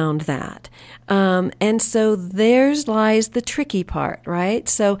around that. And so there's lies the tricky part, right?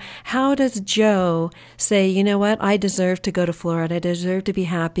 So how does Joe say, you know what, I deserve to go to Florida, I deserve to be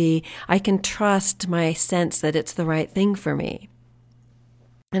happy, I can trust my sense that it's the right thing for me?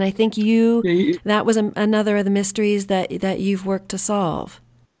 And I think that was another of the mysteries that you've worked to solve.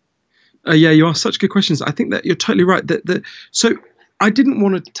 You ask such good questions. I think that you're totally right. So I didn't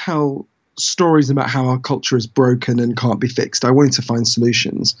want to tell stories about how our culture is broken and can't be fixed. I wanted to find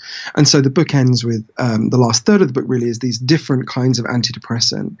solutions. And so the book ends with the last third of the book really is these different kinds of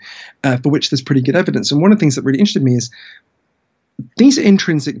antidepressant for which there's pretty good evidence. And one of the things that really interested me is these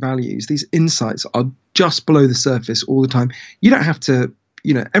intrinsic values, these insights are just below the surface all the time. You don't have to,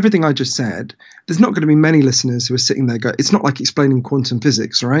 everything I just said, there's not going to be many listeners who are sitting there going, it's not like explaining quantum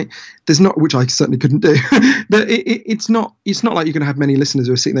physics, right? There's not, which I certainly couldn't do. But it's not like you're going to have many listeners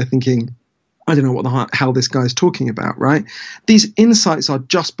who are sitting there thinking, I don't know what the hell this guy's talking about, right? These insights are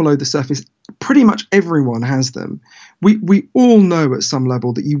just below the surface. Pretty much everyone has them. We all know at some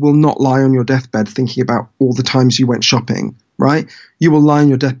level that you will not lie on your deathbed thinking about all the times you went shopping, right? You will lie on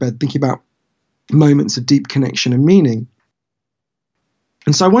your deathbed thinking about moments of deep connection and meaning.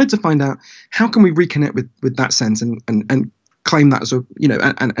 And so I wanted to find out, how can we reconnect with that sense and claim that as a,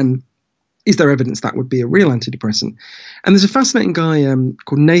 and is there evidence that would be a real antidepressant? And there's a fascinating guy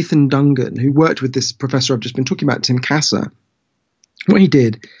called Nathan Dungan who worked with this professor I've just been talking about, Tim Kasser. What he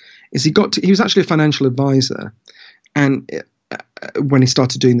did is he was actually a financial advisor, and when he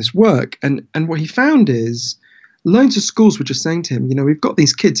started doing this work, and what he found is loads of schools were just saying to him, we've got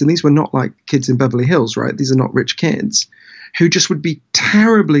these kids, and these were not like kids in Beverly Hills, right? These are not rich kids who just would be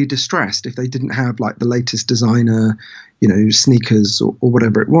terribly distressed if they didn't have like the latest designer, sneakers or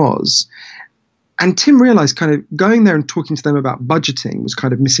whatever it was. And Tim realized kind of going there and talking to them about budgeting was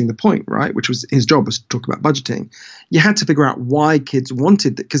kind of missing the point, right? Which was his job, was to talk about budgeting. You had to figure out why kids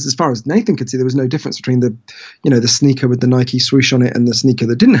wanted that, because as far as Nathan could see, there was no difference between the sneaker with the Nike swoosh on it and the sneaker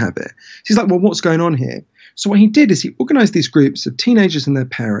that didn't have it. So he's like, well, what's going on here? So what he did is he organized these groups of teenagers and their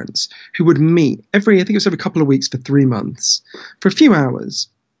parents who would meet every couple of weeks for 3 months for a few hours.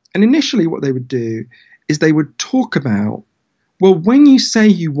 And initially what they would do is they would talk about, well, when you say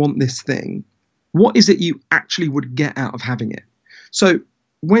you want this thing, what is it you actually would get out of having it? So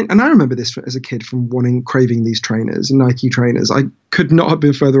and I remember this as a kid from craving these trainers, Nike trainers. I could not have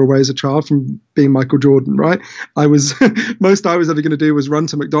been further away as a child from being Michael Jordan, right? Most I was ever going to do was run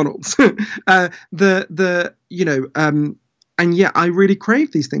to McDonald's. And yet I really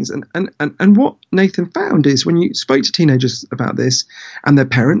craved these things. And what Nathan found is when you spoke to teenagers about this and their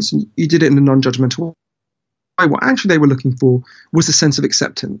parents, and you did it in a non-judgmental way, what actually they were looking for was a sense of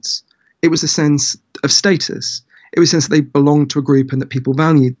acceptance. It was a sense of status. It was a sense that they belonged to a group and that people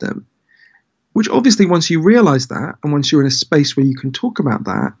valued them, which obviously once you realize that, and once you're in a space where you can talk about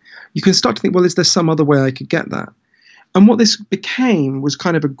that, you can start to think, well, is there some other way I could get that? And what this became was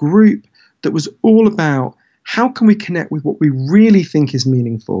kind of a group that was all about how can we connect with what we really think is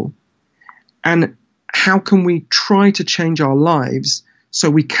meaningful, And how can we try to change our lives so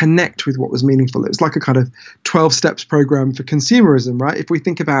we connect with what was meaningful? It was like a kind of 12 steps program for consumerism, right? If we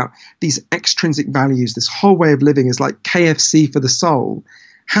think about these extrinsic values, this whole way of living is like KFC for the soul.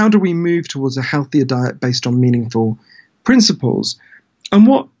 How do we move towards a healthier diet based on meaningful principles? And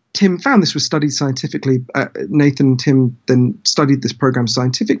what Tim found, this was studied scientifically, Nathan and Tim then studied this program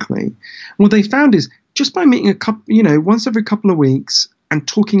scientifically. What they found is just by meeting once every couple of weeks and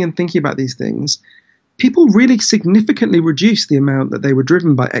talking and thinking about these things, people really significantly reduced the amount that they were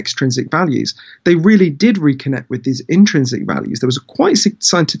driven by extrinsic values. They really did reconnect with these intrinsic values. There was a quite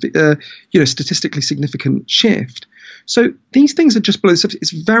scientific, statistically significant shift. So these things are just below the surface.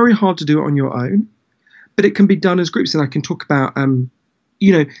 It's very hard to do it on your own, but it can be done as groups. And I can talk about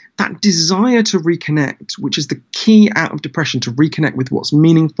that desire to reconnect, which is the key out of depression, to reconnect with what's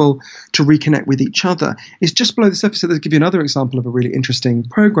meaningful, to reconnect with each other, is just below the surface. So let's give you another example of a really interesting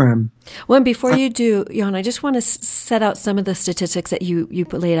program. Well, and before you do, Johan, I just want to set out some of the statistics that you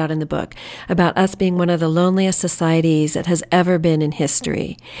laid out in the book about us being one of the loneliest societies that has ever been in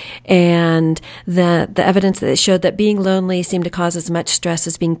history. And the evidence that showed that being lonely seemed to cause as much stress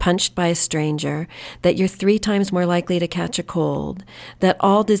as being punched by a stranger, that you're 3 times more likely to catch a cold, that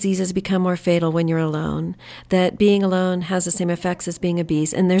all diseases become more fatal when you're alone, that being alone has the same effects as being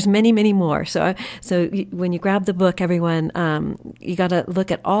obese, and there's many, many more. So when you grab the book, everyone, you got to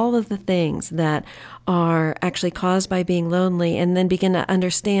look at all of the things that are actually caused by being lonely and then begin to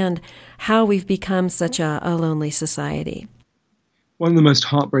understand how we've become such a lonely society. One of the most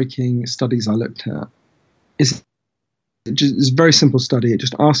heartbreaking studies I looked at is a very simple study. It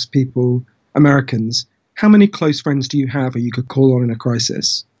just asks people, Americans, how many close friends do you have or you could call on in a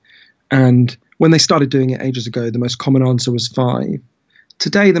crisis? And when they started doing it ages ago, the most common answer was 5.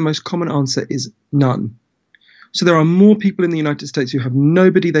 Today, the most common answer is none. So there are more people in the United States who have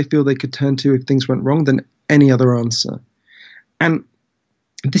nobody they feel they could turn to if things went wrong than any other answer. And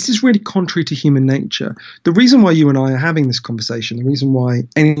this is really contrary to human nature. The reason why you and I are having this conversation, the reason why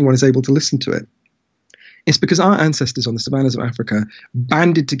anyone is able to listen to it, it's because our ancestors on the savannas of Africa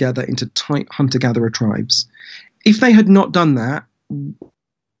banded together into tight hunter-gatherer tribes. If they had not done that,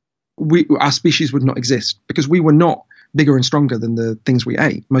 our species would not exist, because we were not bigger and stronger than the things we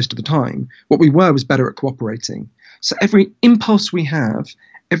ate most of the time. What we were was better at cooperating. So every impulse we have,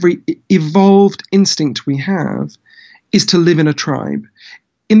 every evolved instinct we have, is to live in a tribe.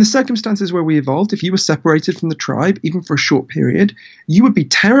 In the circumstances where we evolved, if you were separated from the tribe, even for a short period, you would be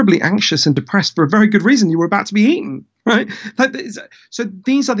terribly anxious and depressed for a very good reason. You were about to be eaten, right? So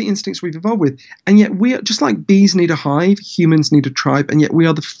these are the instincts we've evolved with. And yet we are, just like bees need a hive, humans need a tribe. And yet we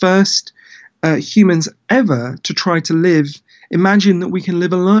are the first humans ever to try to live. Imagine that we can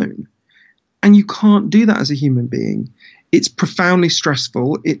live alone. And you can't do that as a human being. It's profoundly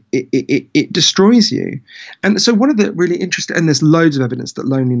stressful. It destroys you. And so one of the really interesting, and there's loads of evidence that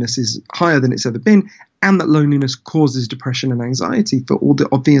loneliness is higher than it's ever been, and that loneliness causes depression and anxiety for all the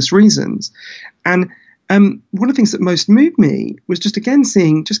obvious reasons. And one of the things that most moved me was just, again,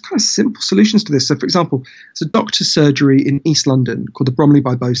 seeing just kind of simple solutions to this. So, for example, there's a doctor's surgery in East London called the Bromley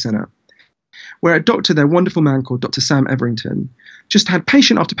by Bow Centre, where a doctor there, a wonderful man called Dr. Sam Everington, just had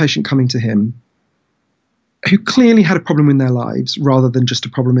patient after patient coming to him who clearly had a problem in their lives rather than just a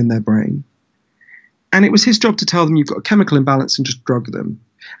problem in their brain. And it was his job to tell them, you've got a chemical imbalance, and just drug them.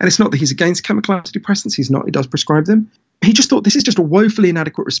 And it's not that he's against chemical antidepressants. He's not. He does prescribe them. He just thought this is just a woefully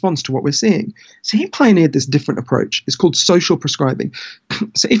inadequate response to what we're seeing. So he pioneered this different approach. It's called social prescribing.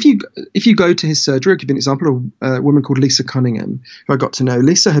 So if you go to his surgery, I'll give you an example of a woman called Lisa Cunningham, who I got to know.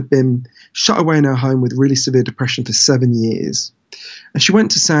 Lisa had been shut away in her home with really severe depression for 7 years. And she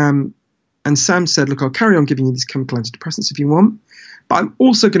went to Sam, and Sam said, look, I'll carry on giving you these chemical antidepressants if you want, but I'm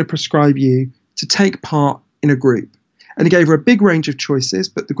also going to prescribe you to take part in a group. And he gave her a big range of choices,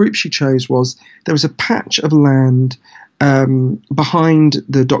 but the group she chose was, there was a patch of land behind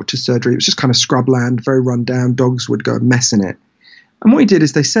the doctor's surgery. It was just kind of scrub land, very run down. Dogs would go and mess in it. And what he did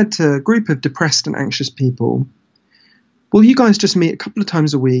is they said to a group of depressed and anxious people, will you guys just meet a couple of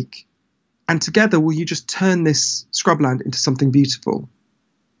times a week, and together will you just turn this scrubland into something beautiful?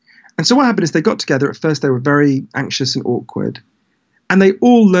 And so what happened is they got together. At first they were very anxious and awkward, and they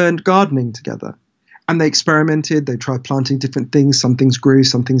all learned gardening together. And they experimented. They tried planting different things. Some things grew,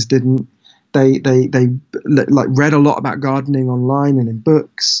 some things didn't. They like read a lot about gardening online and in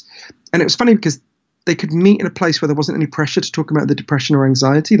books. And it was funny because they could meet in a place where there wasn't any pressure to talk about the depression or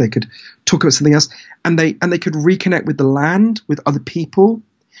anxiety. They could talk about something else, and they could reconnect with the land, with other people.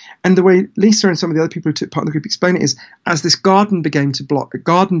 And the way Lisa and some of the other people who took part in the group explain it is, as this garden began to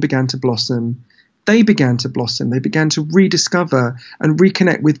blossom, they began to blossom. They began to rediscover and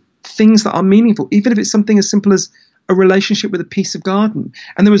reconnect with things that are meaningful, even if it's something as simple as a relationship with a piece of garden.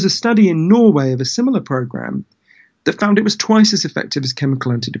 And there was a study in Norway of a similar program that found it was twice as effective as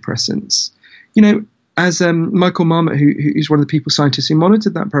chemical antidepressants. You know, as Michael Marmot, who's one of the people scientists who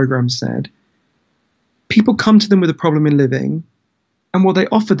monitored that program, said, people come to them with a problem in living, and what they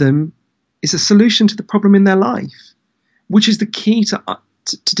offer them is a solution to the problem in their life, which is the key to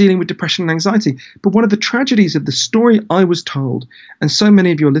dealing with depression and anxiety. But one of the tragedies of the story I was told, and so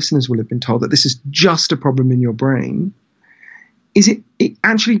many of your listeners will have been told, that this is just a problem in your brain, is it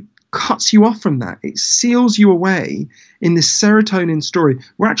actually cuts you off from that. It seals you away in this serotonin story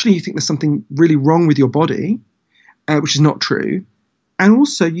where actually you think there's something really wrong with your body, which is not true. And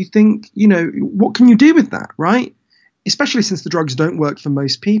also you think, you know, what can you do with that, right? Especially since the drugs don't work for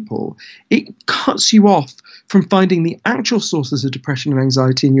most people. It cuts you off from finding the actual sources of depression and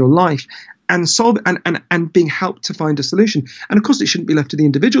anxiety in your life and solve and being helped to find a solution. And of course, it shouldn't be left to the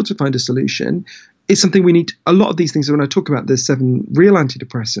individual to find a solution. It's something we need. A lot of these things, when I talk about the 7 real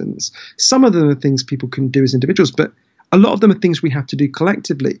antidepressants, some of them are things people can do as individuals, but a lot of them are things we have to do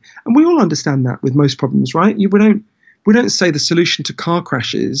collectively. And we all understand that with most problems, right? We don't say the solution to car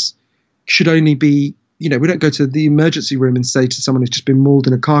crashes should only be, you know, we don't go to the emergency room and say to someone who's just been mauled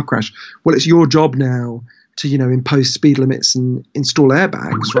in a car crash, well, it's your job now to, you know, impose speed limits and install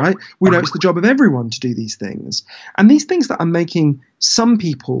airbags, right? We know it's the job of everyone to do these things. And these things that are making some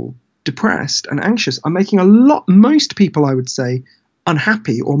people depressed and anxious are making most people, I would say,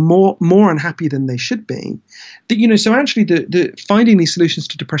 unhappy, or more unhappy than they should be. That, you know, so actually the finding these solutions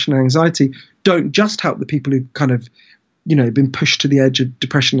to depression and anxiety don't just help the people who kind of, you know, been pushed to the edge of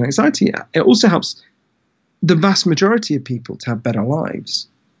depression and anxiety. It also helps the vast majority of people to have better lives.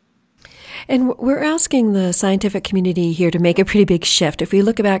 And we're asking the scientific community here to make a pretty big shift. If we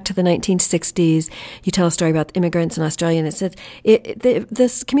look back to the 1960s, you tell a story about immigrants in Australia, and it says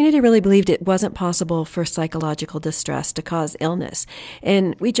this community really believed it wasn't possible for psychological distress to cause illness.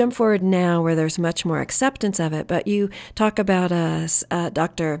 And we jump forward now where there's much more acceptance of it. But you talk about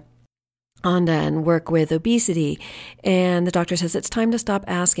Dr. Anda and work with obesity, and the doctor says it's time to stop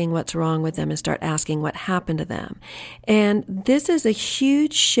asking what's wrong with them and start asking what happened to them. And this is a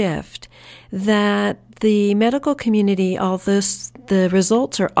huge shift that the medical community, although the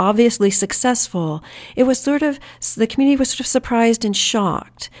results are obviously successful, it was the community was sort of surprised and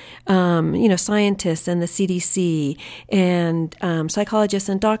shocked. You know, scientists and the CDC and psychologists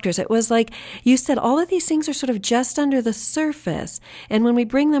and doctors. It was like you said, all of these things are sort of just under the surface. And when we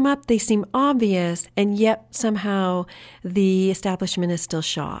bring them up, they seem obvious, and yet somehow the establishment is still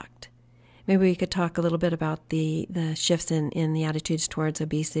shocked. Maybe we could talk a little bit about the shifts in the attitudes towards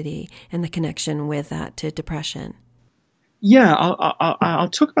obesity and the connection with that to depression. Yeah, I'll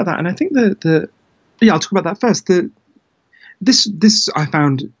talk about that. And I think I'll talk about that first. This I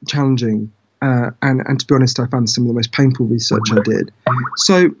found challenging, and to be honest, I found some of the most painful research I did.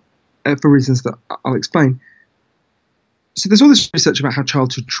 So, for reasons that I'll explain. So there's all this research about how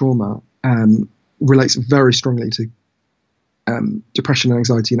childhood trauma relates very strongly to depression and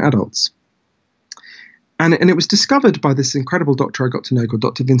anxiety in adults. And it was discovered by this incredible doctor I got to know called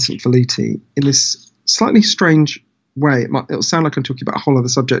Dr. Vincent Felitti in this slightly strange way. It'll sound like I'm talking about a whole other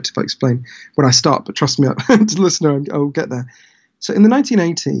subject if I explain when I start, but trust me, to the listener, I will get there. So in the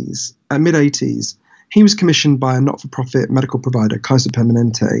 1980s, mid-80s, he was commissioned by a not-for-profit medical provider, Kaiser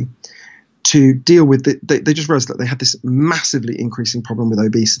Permanente, to deal with they just realized that they had this massively increasing problem with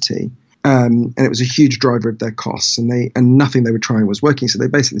obesity. And it was a huge driver of their costs, and nothing they were trying was working. So they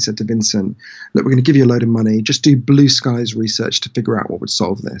basically said to Vincent, look, we're going to give you a load of money, just do blue skies research to figure out what would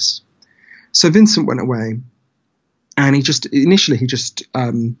solve this. So Vincent went away, and he just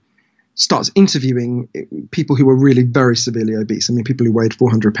starts interviewing people who were really very severely obese. I mean, people who weighed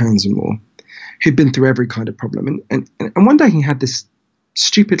 400 pounds and more, who'd been through every kind of problem. And one day he had this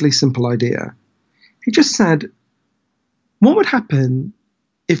stupidly simple idea. He just said, what would happen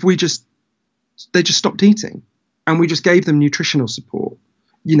if they just stopped eating and we just gave them nutritional support?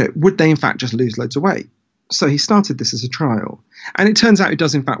 You know, would they in fact just lose loads of weight? So he started this as a trial, and it turns out it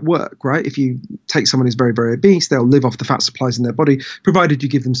does in fact work, right? If you take someone who's very, very obese, they'll live off the fat supplies in their body, provided you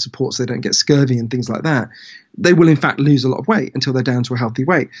give them support so they don't get scurvy and things like that. They will in fact lose a lot of weight until they're down to a healthy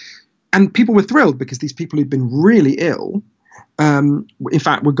weight. And people were thrilled because these people who'd been really ill, in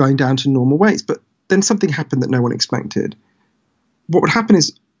fact, were going down to normal weights. But then something happened that no one expected. What would happen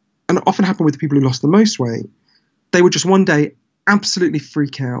is, and it often happened with the people who lost the most weight, they would just one day absolutely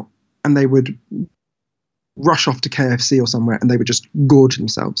freak out, and they would rush off to KFC or somewhere, and they would just gorge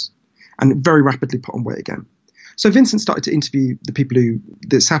themselves and very rapidly put on weight again. So Vincent started to interview the people who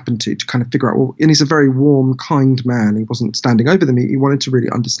this happened to kind of figure out, well, and he's a very warm, kind man. He wasn't standing over them. He wanted to really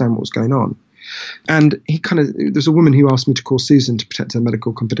understand what was going on. And there's a woman who asked me to call Susan to protect her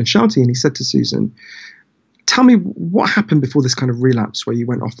medical confidentiality. And he said to Susan, tell me what happened before this kind of relapse where you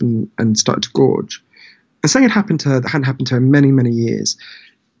went off and started to gorge. And something had happened to her that hadn't happened to her in many, many years.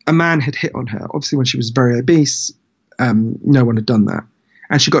 A man had hit on her. Obviously, when she was very obese, no one had done that.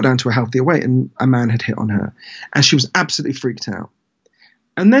 And she got down to a healthier weight and a man had hit on her. And she was absolutely freaked out.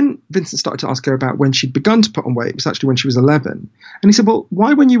 And then Vincent started to ask her about when she'd begun to put on weight. It was actually when she was 11. And he said, well,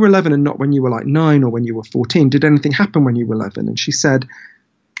 why when you were 11 and not when you were like 9 or when you were 14? Did anything happen when you were 11? And she said,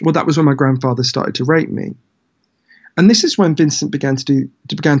 well, that was when my grandfather started to rape me. And this is when Vincent began to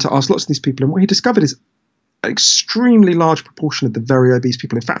ask lots of these people. And what he discovered is an extremely large proportion of the very obese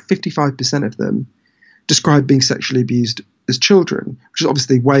people, in fact, 55% of them, described being sexually abused as children, which is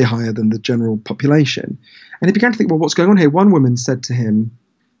obviously way higher than the general population. And he began to think, well, what's going on here? One woman said to him,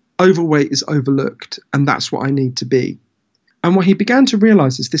 overweight is overlooked, and that's what I need to be. And what he began to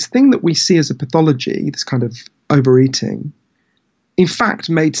realize is this thing that we see as a pathology, this kind of overeating, in fact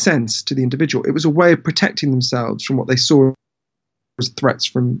made sense to the individual. It was a way of protecting themselves from what they saw as threats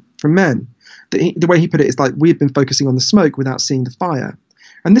from men. The way he put it is like, we had been focusing on the smoke without seeing the fire.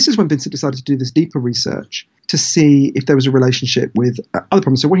 And this is when Vincent decided to do this deeper research to see if there was a relationship with other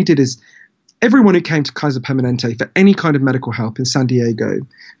problems. So what he did is everyone who came to Kaiser Permanente for any kind of medical help in San Diego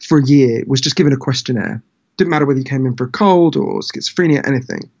for a year was just given a questionnaire. Didn't matter whether you came in for a cold or schizophrenia,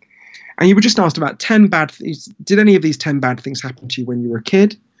 anything. And you were just asked about 10 bad things. Did any of these 10 bad things happen to you when you were a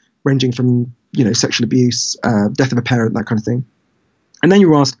kid, ranging from, sexual abuse, death of a parent, that kind of thing. And then you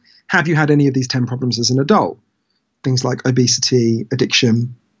were asked, have you had any of these 10 problems as an adult? Things like obesity,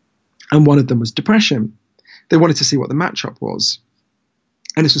 addiction, and one of them was depression. They wanted to see what the matchup was.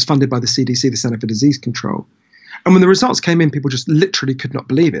 And this was funded by the CDC, the Center for Disease Control. And when the results came in, people just literally could not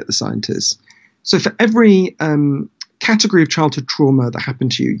believe it, the scientists. So for every category of childhood trauma that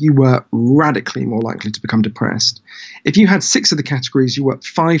happened to you, you were radically more likely to become depressed. If you had 6 of the categories, you were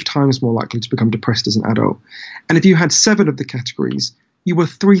 5 times more likely to become depressed as an adult. And if you had 7 of the categories, you were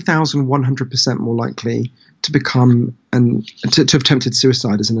 3,100% more likely to become to have attempted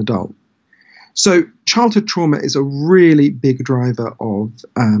suicide as an adult. So childhood trauma is a really big driver of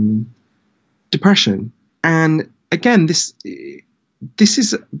depression. And again, this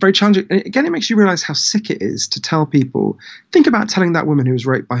is very challenging. And again, it makes you realize how sick it is to tell people, think about telling that woman who was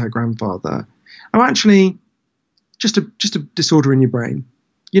raped by her grandfather, oh, actually, just a disorder in your brain.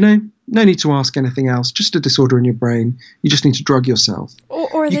 No need to ask anything else, just a disorder in your brain. You just need to drug yourself.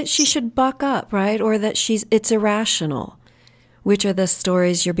 Or that she should buck up, right? Or that it's irrational, which are the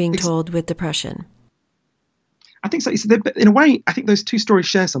stories you're being told with depression. I think so. In a way, I think those two stories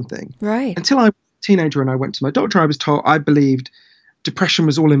share something. Right. Until I was a teenager and I went to my doctor, I was told I believed depression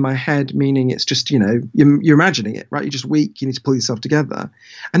was all in my head, meaning it's just, you're imagining it, right? You're just weak. You need to pull yourself together.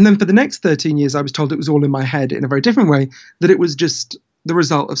 And then for the next 13 years, I was told it was all in my head in a very different way, that it was just the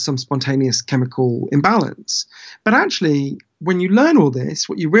result of some spontaneous chemical imbalance. But actually, when you learn all this,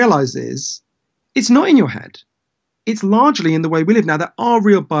 what you realize is it's not in your head. It's largely in the way we live. Now, there are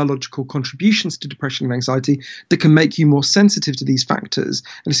real biological contributions to depression and anxiety that can make you more sensitive to these factors.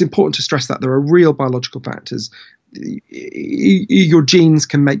 And it's important to stress that there are real biological factors. Your genes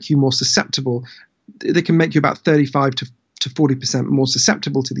can make you more susceptible. They can make you about 35 to 40% more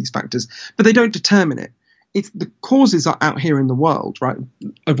susceptible to these factors, but they don't determine it. It's the causes are out here in the world, right?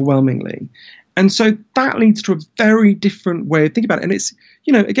 Overwhelmingly. And so that leads to a very different way of thinking about it. And it's,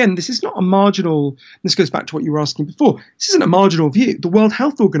 again, this is not a marginal, this goes back to what you were asking before. This isn't a marginal view. The World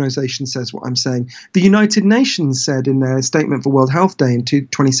Health Organization says what I'm saying. The United Nations said in their statement for World Health Day in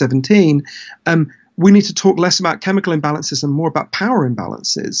 2017, we need to talk less about chemical imbalances and more about power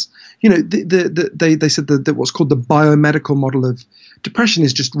imbalances. They said that what's called the biomedical model of depression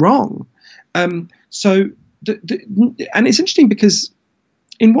is just wrong. And it's interesting because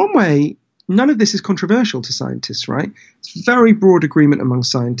in one way, none of this is controversial to scientists, right? It's very broad agreement among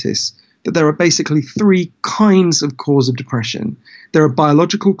scientists that there are basically 3 kinds of cause of depression. There are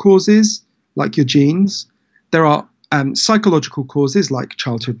biological causes, like your genes. There are psychological causes, like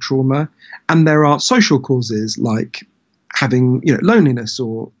childhood trauma. And there are social causes, like having loneliness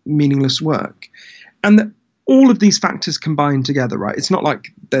or meaningless work. And all of these factors combine together, right? It's not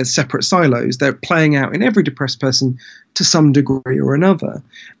like they're separate silos. They're playing out in every depressed person to some degree or another.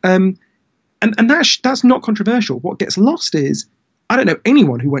 And that's not controversial. What gets lost is, I don't know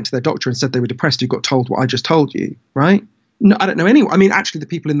anyone who went to their doctor and said they were depressed who got told what I just told you, right? No, I don't know anyone. I mean, actually, the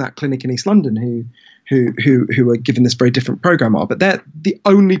people in that clinic in East London who are given this very different program are, but they're the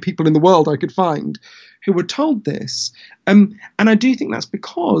only people in the world I could find who were told this. And I do think that's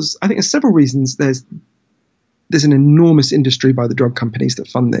because I think there's several reasons. There's an enormous industry by the drug companies that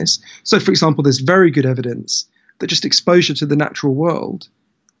fund this. So, for example, there's very good evidence that just exposure to the natural world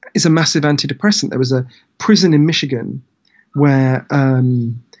is a massive antidepressant. There was a prison in Michigan where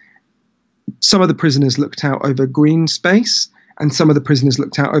some of the prisoners looked out over green space and some of the prisoners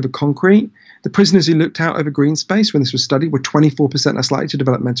looked out over concrete. The prisoners who looked out over green space when this was studied were 24% less likely to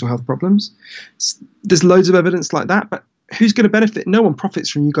develop mental health problems. There's loads of evidence like that, but who's going to benefit? No one profits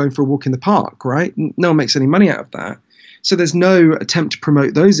from you going for a walk in the park, right? No one makes any money out of that. So there's no attempt to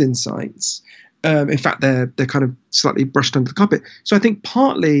promote those insights. In fact, they're kind of slightly brushed under the carpet. So I think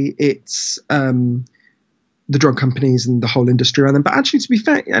partly it's the drug companies and the whole industry around them. But actually, to be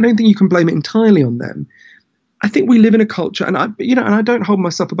fair, I don't think you can blame it entirely on them. I think we live in a culture, and I don't hold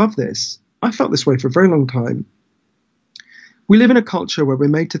myself above this. I felt this way for a very long time. We live in a culture where we're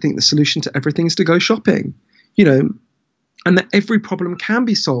made to think the solution to everything is to go shopping, and that every problem can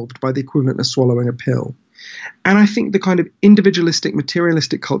be solved by the equivalent of swallowing a pill. And I think the kind of individualistic,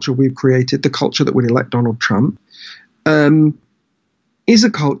 materialistic culture we've created, the culture that would elect Donald Trump, is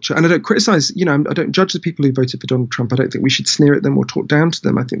a culture, and I don't criticize, I don't judge the people who voted for Donald Trump. I don't think we should sneer at them or talk down to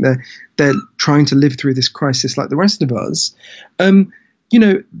them. I think they're trying to live through this crisis like the rest of us. A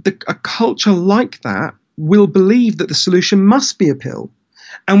culture like that will believe that the solution must be a pill.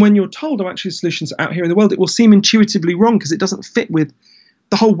 And when you're told, actually the solution's out here in the world, it will seem intuitively wrong because it doesn't fit with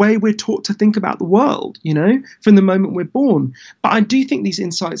the whole way we're taught to think about the world, from the moment we're born. But I do think these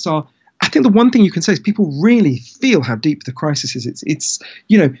insights I think the one thing you can say is people really feel how deep the crisis is. It's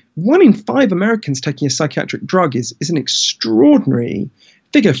 1 in 5 Americans taking a psychiatric drug is an extraordinary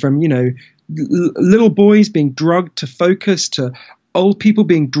figure, from, little boys being drugged to focus, to old people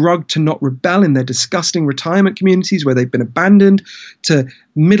being drugged to not rebel in their disgusting retirement communities where they've been abandoned, to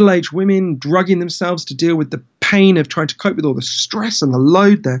middle-aged women drugging themselves to deal with the pain of trying to cope with all the stress and the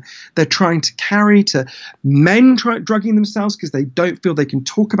load they're trying to carry, to men drugging themselves because they don't feel they can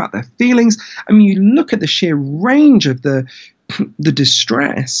talk about their feelings. I mean, you look at the sheer range of the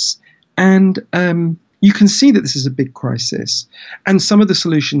distress, and you can see that this is a big crisis. And some of the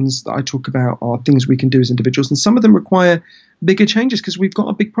solutions that I talk about are things we can do as individuals, and some of them require bigger changes because we've got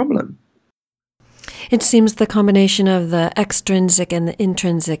a big problem. It seems the combination of the extrinsic and the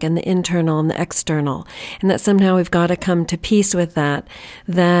intrinsic and the internal and the external, and that somehow we've got to come to peace with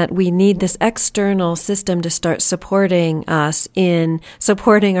that we need this external system to start supporting us in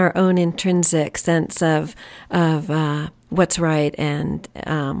supporting our own intrinsic sense of what's right and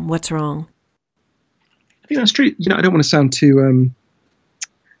what's wrong. I think that's true. I don't want to sound too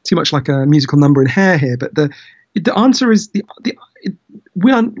much like a musical number in Hair here, but the answer is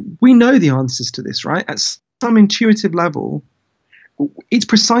we know the answers to this, right? At some intuitive level, it's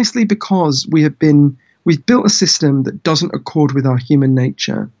precisely because we've built a system that doesn't accord with our human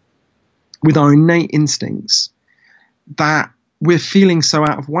nature, with our innate instincts, that we're feeling so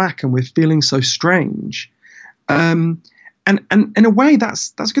out of whack and we're feeling so strange. And in a way,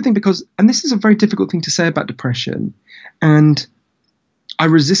 that's a good thing because, and this is a very difficult thing to say about depression, and I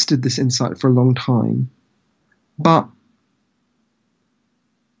resisted this insight for a long time, but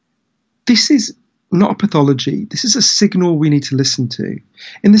this is not a pathology. This is a signal we need to listen to.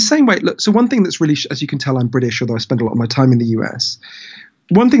 In the same way, look, so one thing that's really, as you can tell, I'm British, although I spend a lot of my time in the US.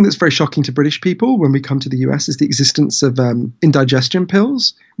 One thing that's very shocking to British people when we come to the US is the existence of indigestion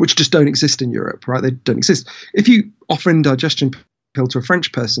pills, which just don't exist in Europe, right? They don't exist. If you offer an indigestion pill to a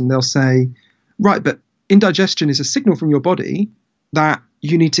French person, they'll say, right, but indigestion is a signal from your body that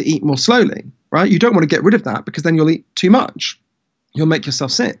you need to eat more slowly, right? You don't want to get rid of that because then you'll eat too much. You'll make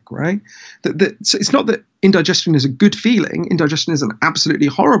yourself sick, right? So it's not that indigestion is a good feeling. Indigestion is an absolutely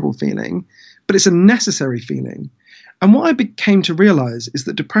horrible feeling, but it's a necessary feeling. And what I came to realize is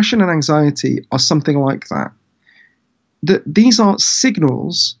that depression and anxiety are something like that. That these are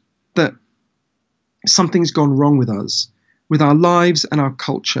signals that something's gone wrong with us, with our lives and our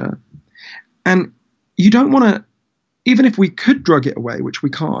culture. And you don't want to, even if we could drug it away, which we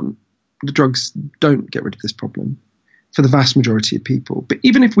can't, the drugs don't get rid of this problem for the vast majority of people. But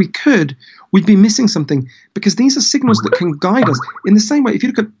even if we could, we'd be missing something because these are signals that can guide us. In the same way, if you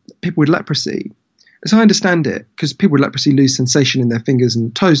look at people with leprosy, as I understand it, because people with leprosy lose sensation in their fingers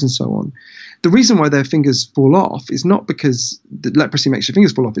and toes and so on, the reason why their fingers fall off is not because the leprosy makes your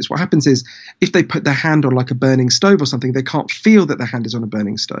fingers fall off. It's what happens is if they put their hand on like a burning stove or something, they can't feel that their hand is on a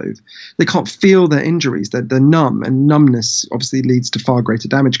burning stove. They can't feel their injuries. They're numb, and numbness obviously leads to far greater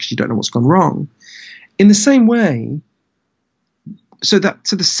damage because you don't know what's gone wrong. In the same way, So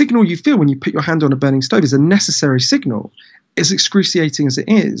the signal you feel when you put your hand on a burning stove is a necessary signal, as excruciating as it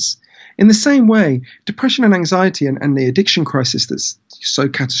is. In the same way, depression and anxiety and the addiction crisis that's so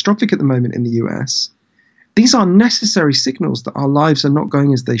catastrophic at the moment in the US, these are necessary signals that our lives are not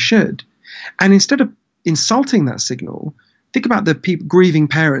going as they should. And instead of insulting that signal, think about the grieving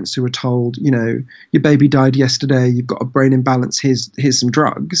parents who are told, your baby died yesterday, you've got a brain imbalance, here's some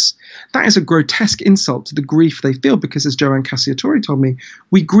drugs. That is a grotesque insult to the grief they feel, because as Joanne Cassiatore told me,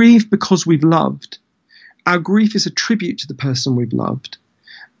 we grieve because we've loved. Our grief is a tribute to the person we've loved.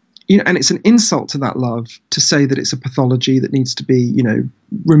 And it's an insult to that love to say that it's a pathology that needs to be,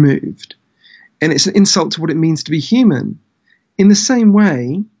 removed. And it's an insult to what it means to be human. In the same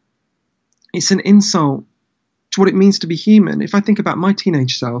way, it's an insult to what it means to be human. If I think about my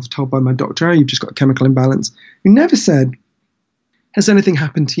teenage self told by my doctor, oh, you've just got a chemical imbalance, who never said, has anything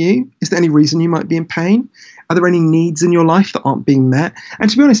happened to you? Is there any reason you might be in pain? Are there any needs in your life that aren't being met? And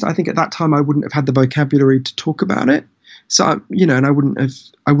to be honest, I think at that time I wouldn't have had the vocabulary to talk about it. So, and I wouldn't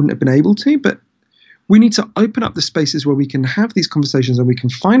have been able to, but we need to open up the spaces where we can have these conversations and we can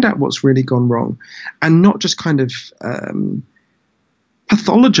find out what's really gone wrong, and not just kind of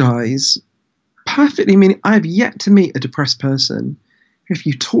pathologize perfectly. I mean, I have yet to meet a depressed person who, if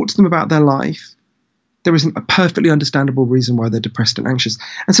you talk to them about their life, there isn't a perfectly understandable reason why they're depressed and anxious.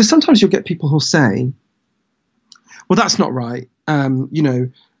 And so sometimes you'll get people who'll say, well, that's not right.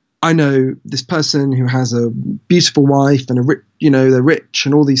 I know this person who has a beautiful wife and they're rich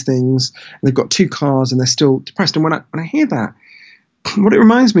and all these things, and they've got 2 cars and they're still depressed. And when I hear that, what it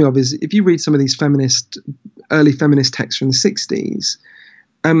reminds me of is, if you read some of these early feminist texts from the 60s,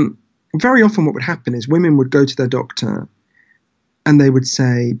 very often what would happen is women would go to their doctor and they would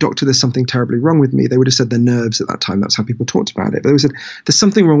say, doctor, there's something terribly wrong with me. They would have said their nerves at that time. That's how people talked about it. But they would have said, there's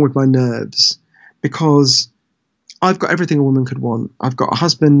something wrong with my nerves because I've got everything a woman could want. I've got a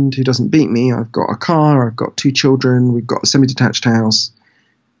husband who doesn't beat me. I've got a car. I've got 2 children. We've got a semi-detached house.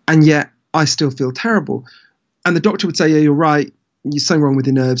 And yet I still feel terrible. And the doctor would say, yeah, you're right. There's something wrong with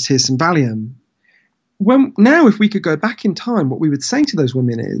your nerves. Here's some Valium. Now, if we could go back in time, what we would say to those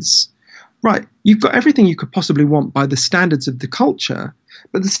women is, right, you've got everything you could possibly want by the standards of the culture,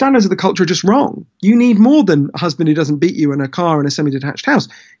 but the standards of the culture are just wrong. You need more than a husband who doesn't beat you and a car and a semi-detached house.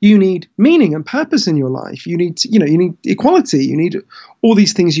 You need meaning and purpose in your life. You need, you need equality. You need all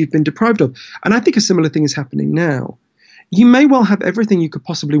these things you've been deprived of. And I think a similar thing is happening now. You may well have everything you could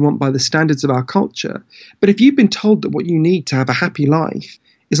possibly want by the standards of our culture, but if you've been told that what you need to have a happy life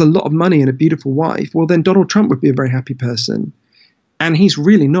is a lot of money and a beautiful wife, well, then Donald Trump would be a very happy person. And he's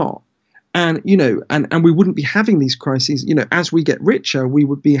really not. And, and we wouldn't be having these crises. As we get richer, we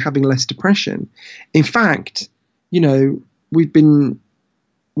would be having less depression. In fact, we've been,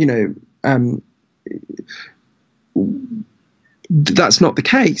 that's not the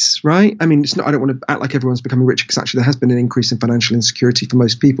case, right? I mean, it's not. I don't want to act like everyone's becoming rich, because actually there has been an increase in financial insecurity for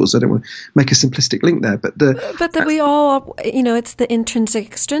most people. So I don't want to make a simplistic link there. But we all, it's the intrinsic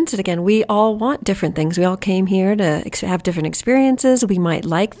extrinsic again. We all want different things. We all came here to have different experiences. We might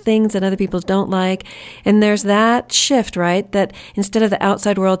like things that other people don't like, and there's that shift, right? That instead of the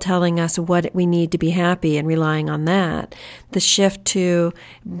outside world telling us what we need to be happy and relying on that, the shift to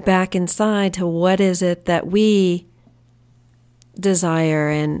back inside to what is it that we desire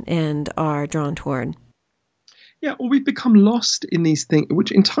and are drawn toward. Yeah, or we've become lost in these things, which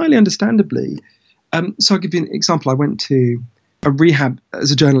entirely understandably. So I'll give you an example. I went to a rehab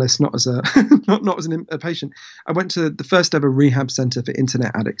as a journalist, not as a not as a patient. I went to the first ever rehab center for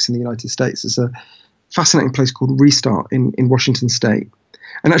internet addicts in the United States. It's a fascinating place called Restart in Washington State.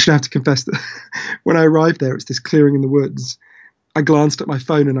 And actually, I have to confess that when I arrived there, it's this clearing in the woods. I glanced at my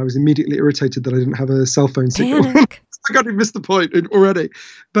phone and I was immediately irritated that I didn't have a cell phone signal. I got to miss the point already.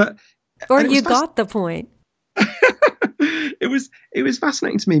 Or you got the point. It was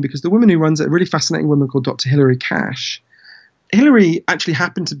fascinating to me because the woman who runs it, a really fascinating woman called Dr. Hilary Cash. Hilary actually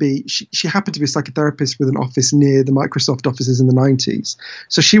happened to be she happened to be a psychotherapist with an office near the Microsoft offices in the 90s.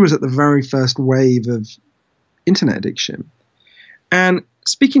 So she was at the very first wave of internet addiction. And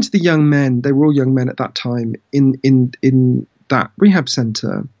speaking to the young men, they were all young men at that time in that rehab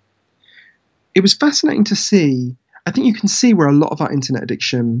center. It was fascinating to see. I think you can see where a lot of our internet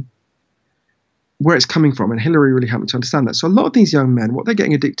addiction, where it's coming from. And Hilary really helped me to understand that. So a lot of these young men, what they're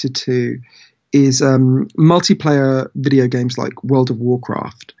getting addicted to is multiplayer video games like World of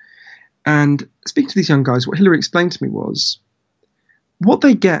Warcraft. And speaking to these young guys, what Hilary explained to me was what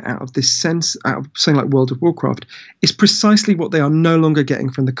they get out of this sense, out of something like World of Warcraft, is precisely what they are no longer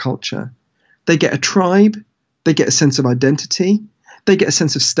getting from the culture. They get a tribe. They get a sense of identity. They get a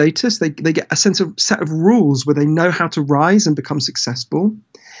sense of status. They get a sense of set of rules where they know how to rise and become successful.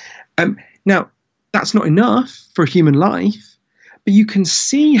 Now, that's not enough for human life, but you can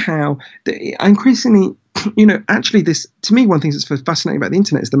see how increasingly, actually this, to me, one thing that's fascinating about the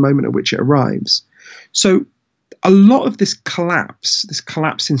internet is the moment at which it arrives. So a lot of this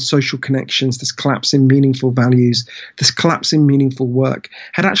collapse in social connections, this collapse in meaningful values, this collapse in meaningful work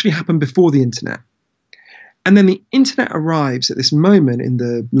had actually happened before the internet. And then the internet arrives at this moment in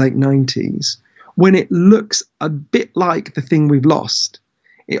the late 90s when it looks a bit like the thing we've lost.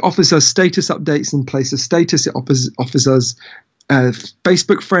 It offers us status updates in place of status. It offers us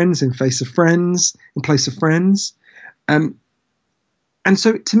Facebook friends in place of friends, And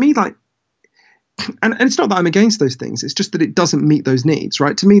so to me, like, and it's not that I'm against those things. It's just that it doesn't meet those needs,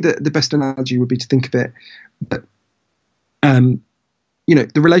 right? To me, the best analogy would be to think of it that,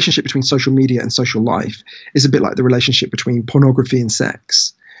 the relationship between social media and social life is a bit like the relationship between pornography and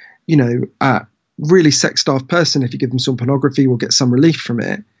sex. Really sex-starved person, if you give them some pornography, will get some relief from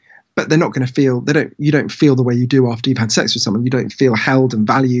it, but they're not going to feel, you don't feel the way you do after you've had sex with someone. You don't feel held and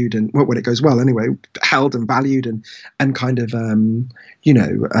valued, and when it goes well anyway, held and valued and kind of,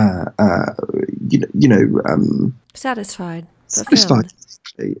 satisfied. Satisfied.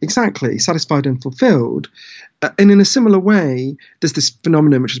 Exactly. Satisfied and fulfilled. And in a similar way, there's this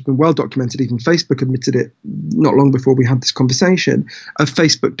phenomenon which has been well documented. Even Facebook admitted it not long before we had this conversation, of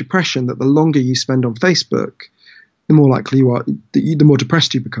Facebook depression, that the longer you spend on Facebook, the more likely you are, the more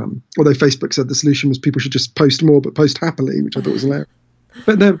depressed you become. Although Facebook said the solution was people should just post more, but post happily, which I thought was hilarious.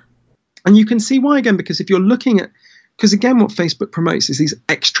 And you can see why, again, because if you're looking at, because again, what Facebook promotes is these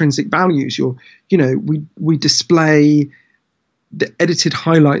extrinsic values. We display the edited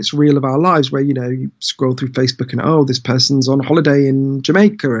highlights reel of our lives, where you scroll through Facebook and this person's on holiday in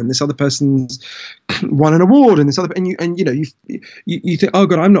Jamaica, and this other person's won an award, and this other, and you think, oh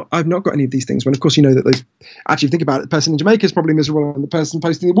God, I've not got any of these things. When of course that those, actually think about it, the person in Jamaica is probably miserable, and the person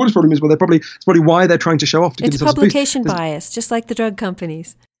posting the award is probably miserable. It's probably why they're trying to show off. It's publication bias, just like the drug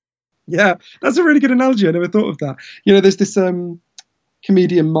companies. Yeah, that's a really good analogy. I never thought of that. There's this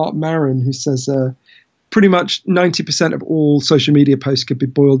comedian Mark Maron who says pretty much 90% of all social media posts could be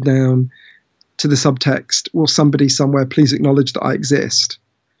boiled down to the subtext, will somebody somewhere please acknowledge that I exist?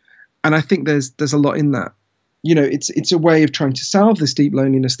 And I think there's a lot in that. It's a way of trying to salve this deep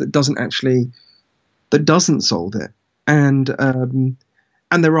loneliness that doesn't solve it. And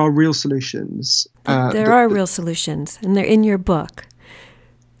there are real solutions. There are real solutions, and they're in your book.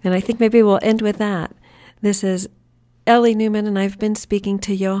 And I think maybe we'll end with that. This is Ellie Newman, and I've been speaking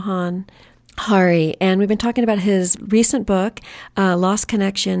to Johann Hari, and we've been talking about his recent book, Lost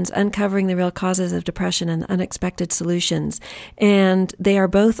Connections, Uncovering the Real Causes of Depression and Unexpected Solutions. And they are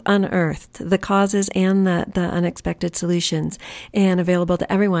both unearthed, the causes and the unexpected solutions, and available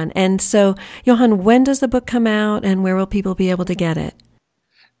to everyone. And so, Johann, when does the book come out, and where will people be able to get it?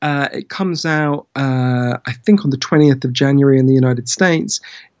 It comes out, I think, on the 20th of January in the United States.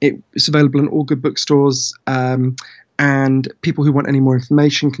 It's available in all good bookstores. And people who want any more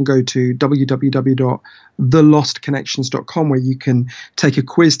information can go to www.thelostconnections.com, where you can take a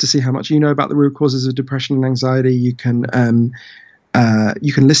quiz to see how much you know about the root causes of depression and anxiety. You can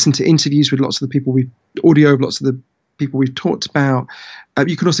listen to interviews with lots of the people lots of the people we've talked about.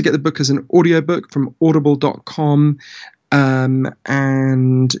 You can also get the book as an audiobook from audible.com. I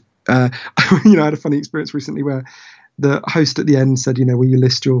had a funny experience recently where the host at the end said, will you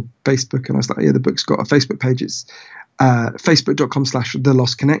list your Facebook? And I was like, yeah, the book's got a Facebook page. It's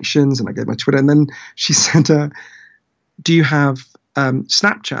facebook.com/thelostconnections. And I gave my Twitter. And then she said, do you have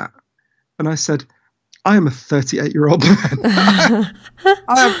Snapchat? And I said, I am a 38-year-old man.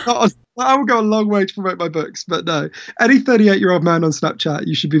 I will go a long way to promote my books, but no, any 38-year-old man on Snapchat,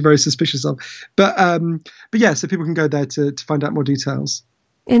 you should be very suspicious of. But yeah, so people can go there to find out more details.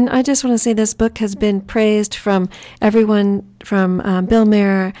 And I just want to say this book has been praised from everyone from Bill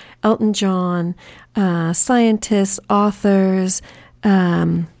Maher, Elton John, scientists, authors,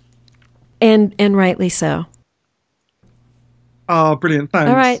 and rightly so. Oh, brilliant. Thanks.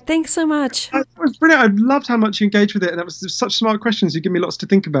 All right. Thanks so much. That was brilliant. I loved how much you engaged with it. And that was such smart questions. You give me lots to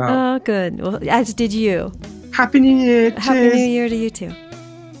think about. Oh, good. Well, as did you. Happy New Year. Happy New Year to you too.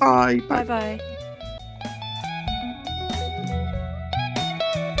 Bye. Bye-bye.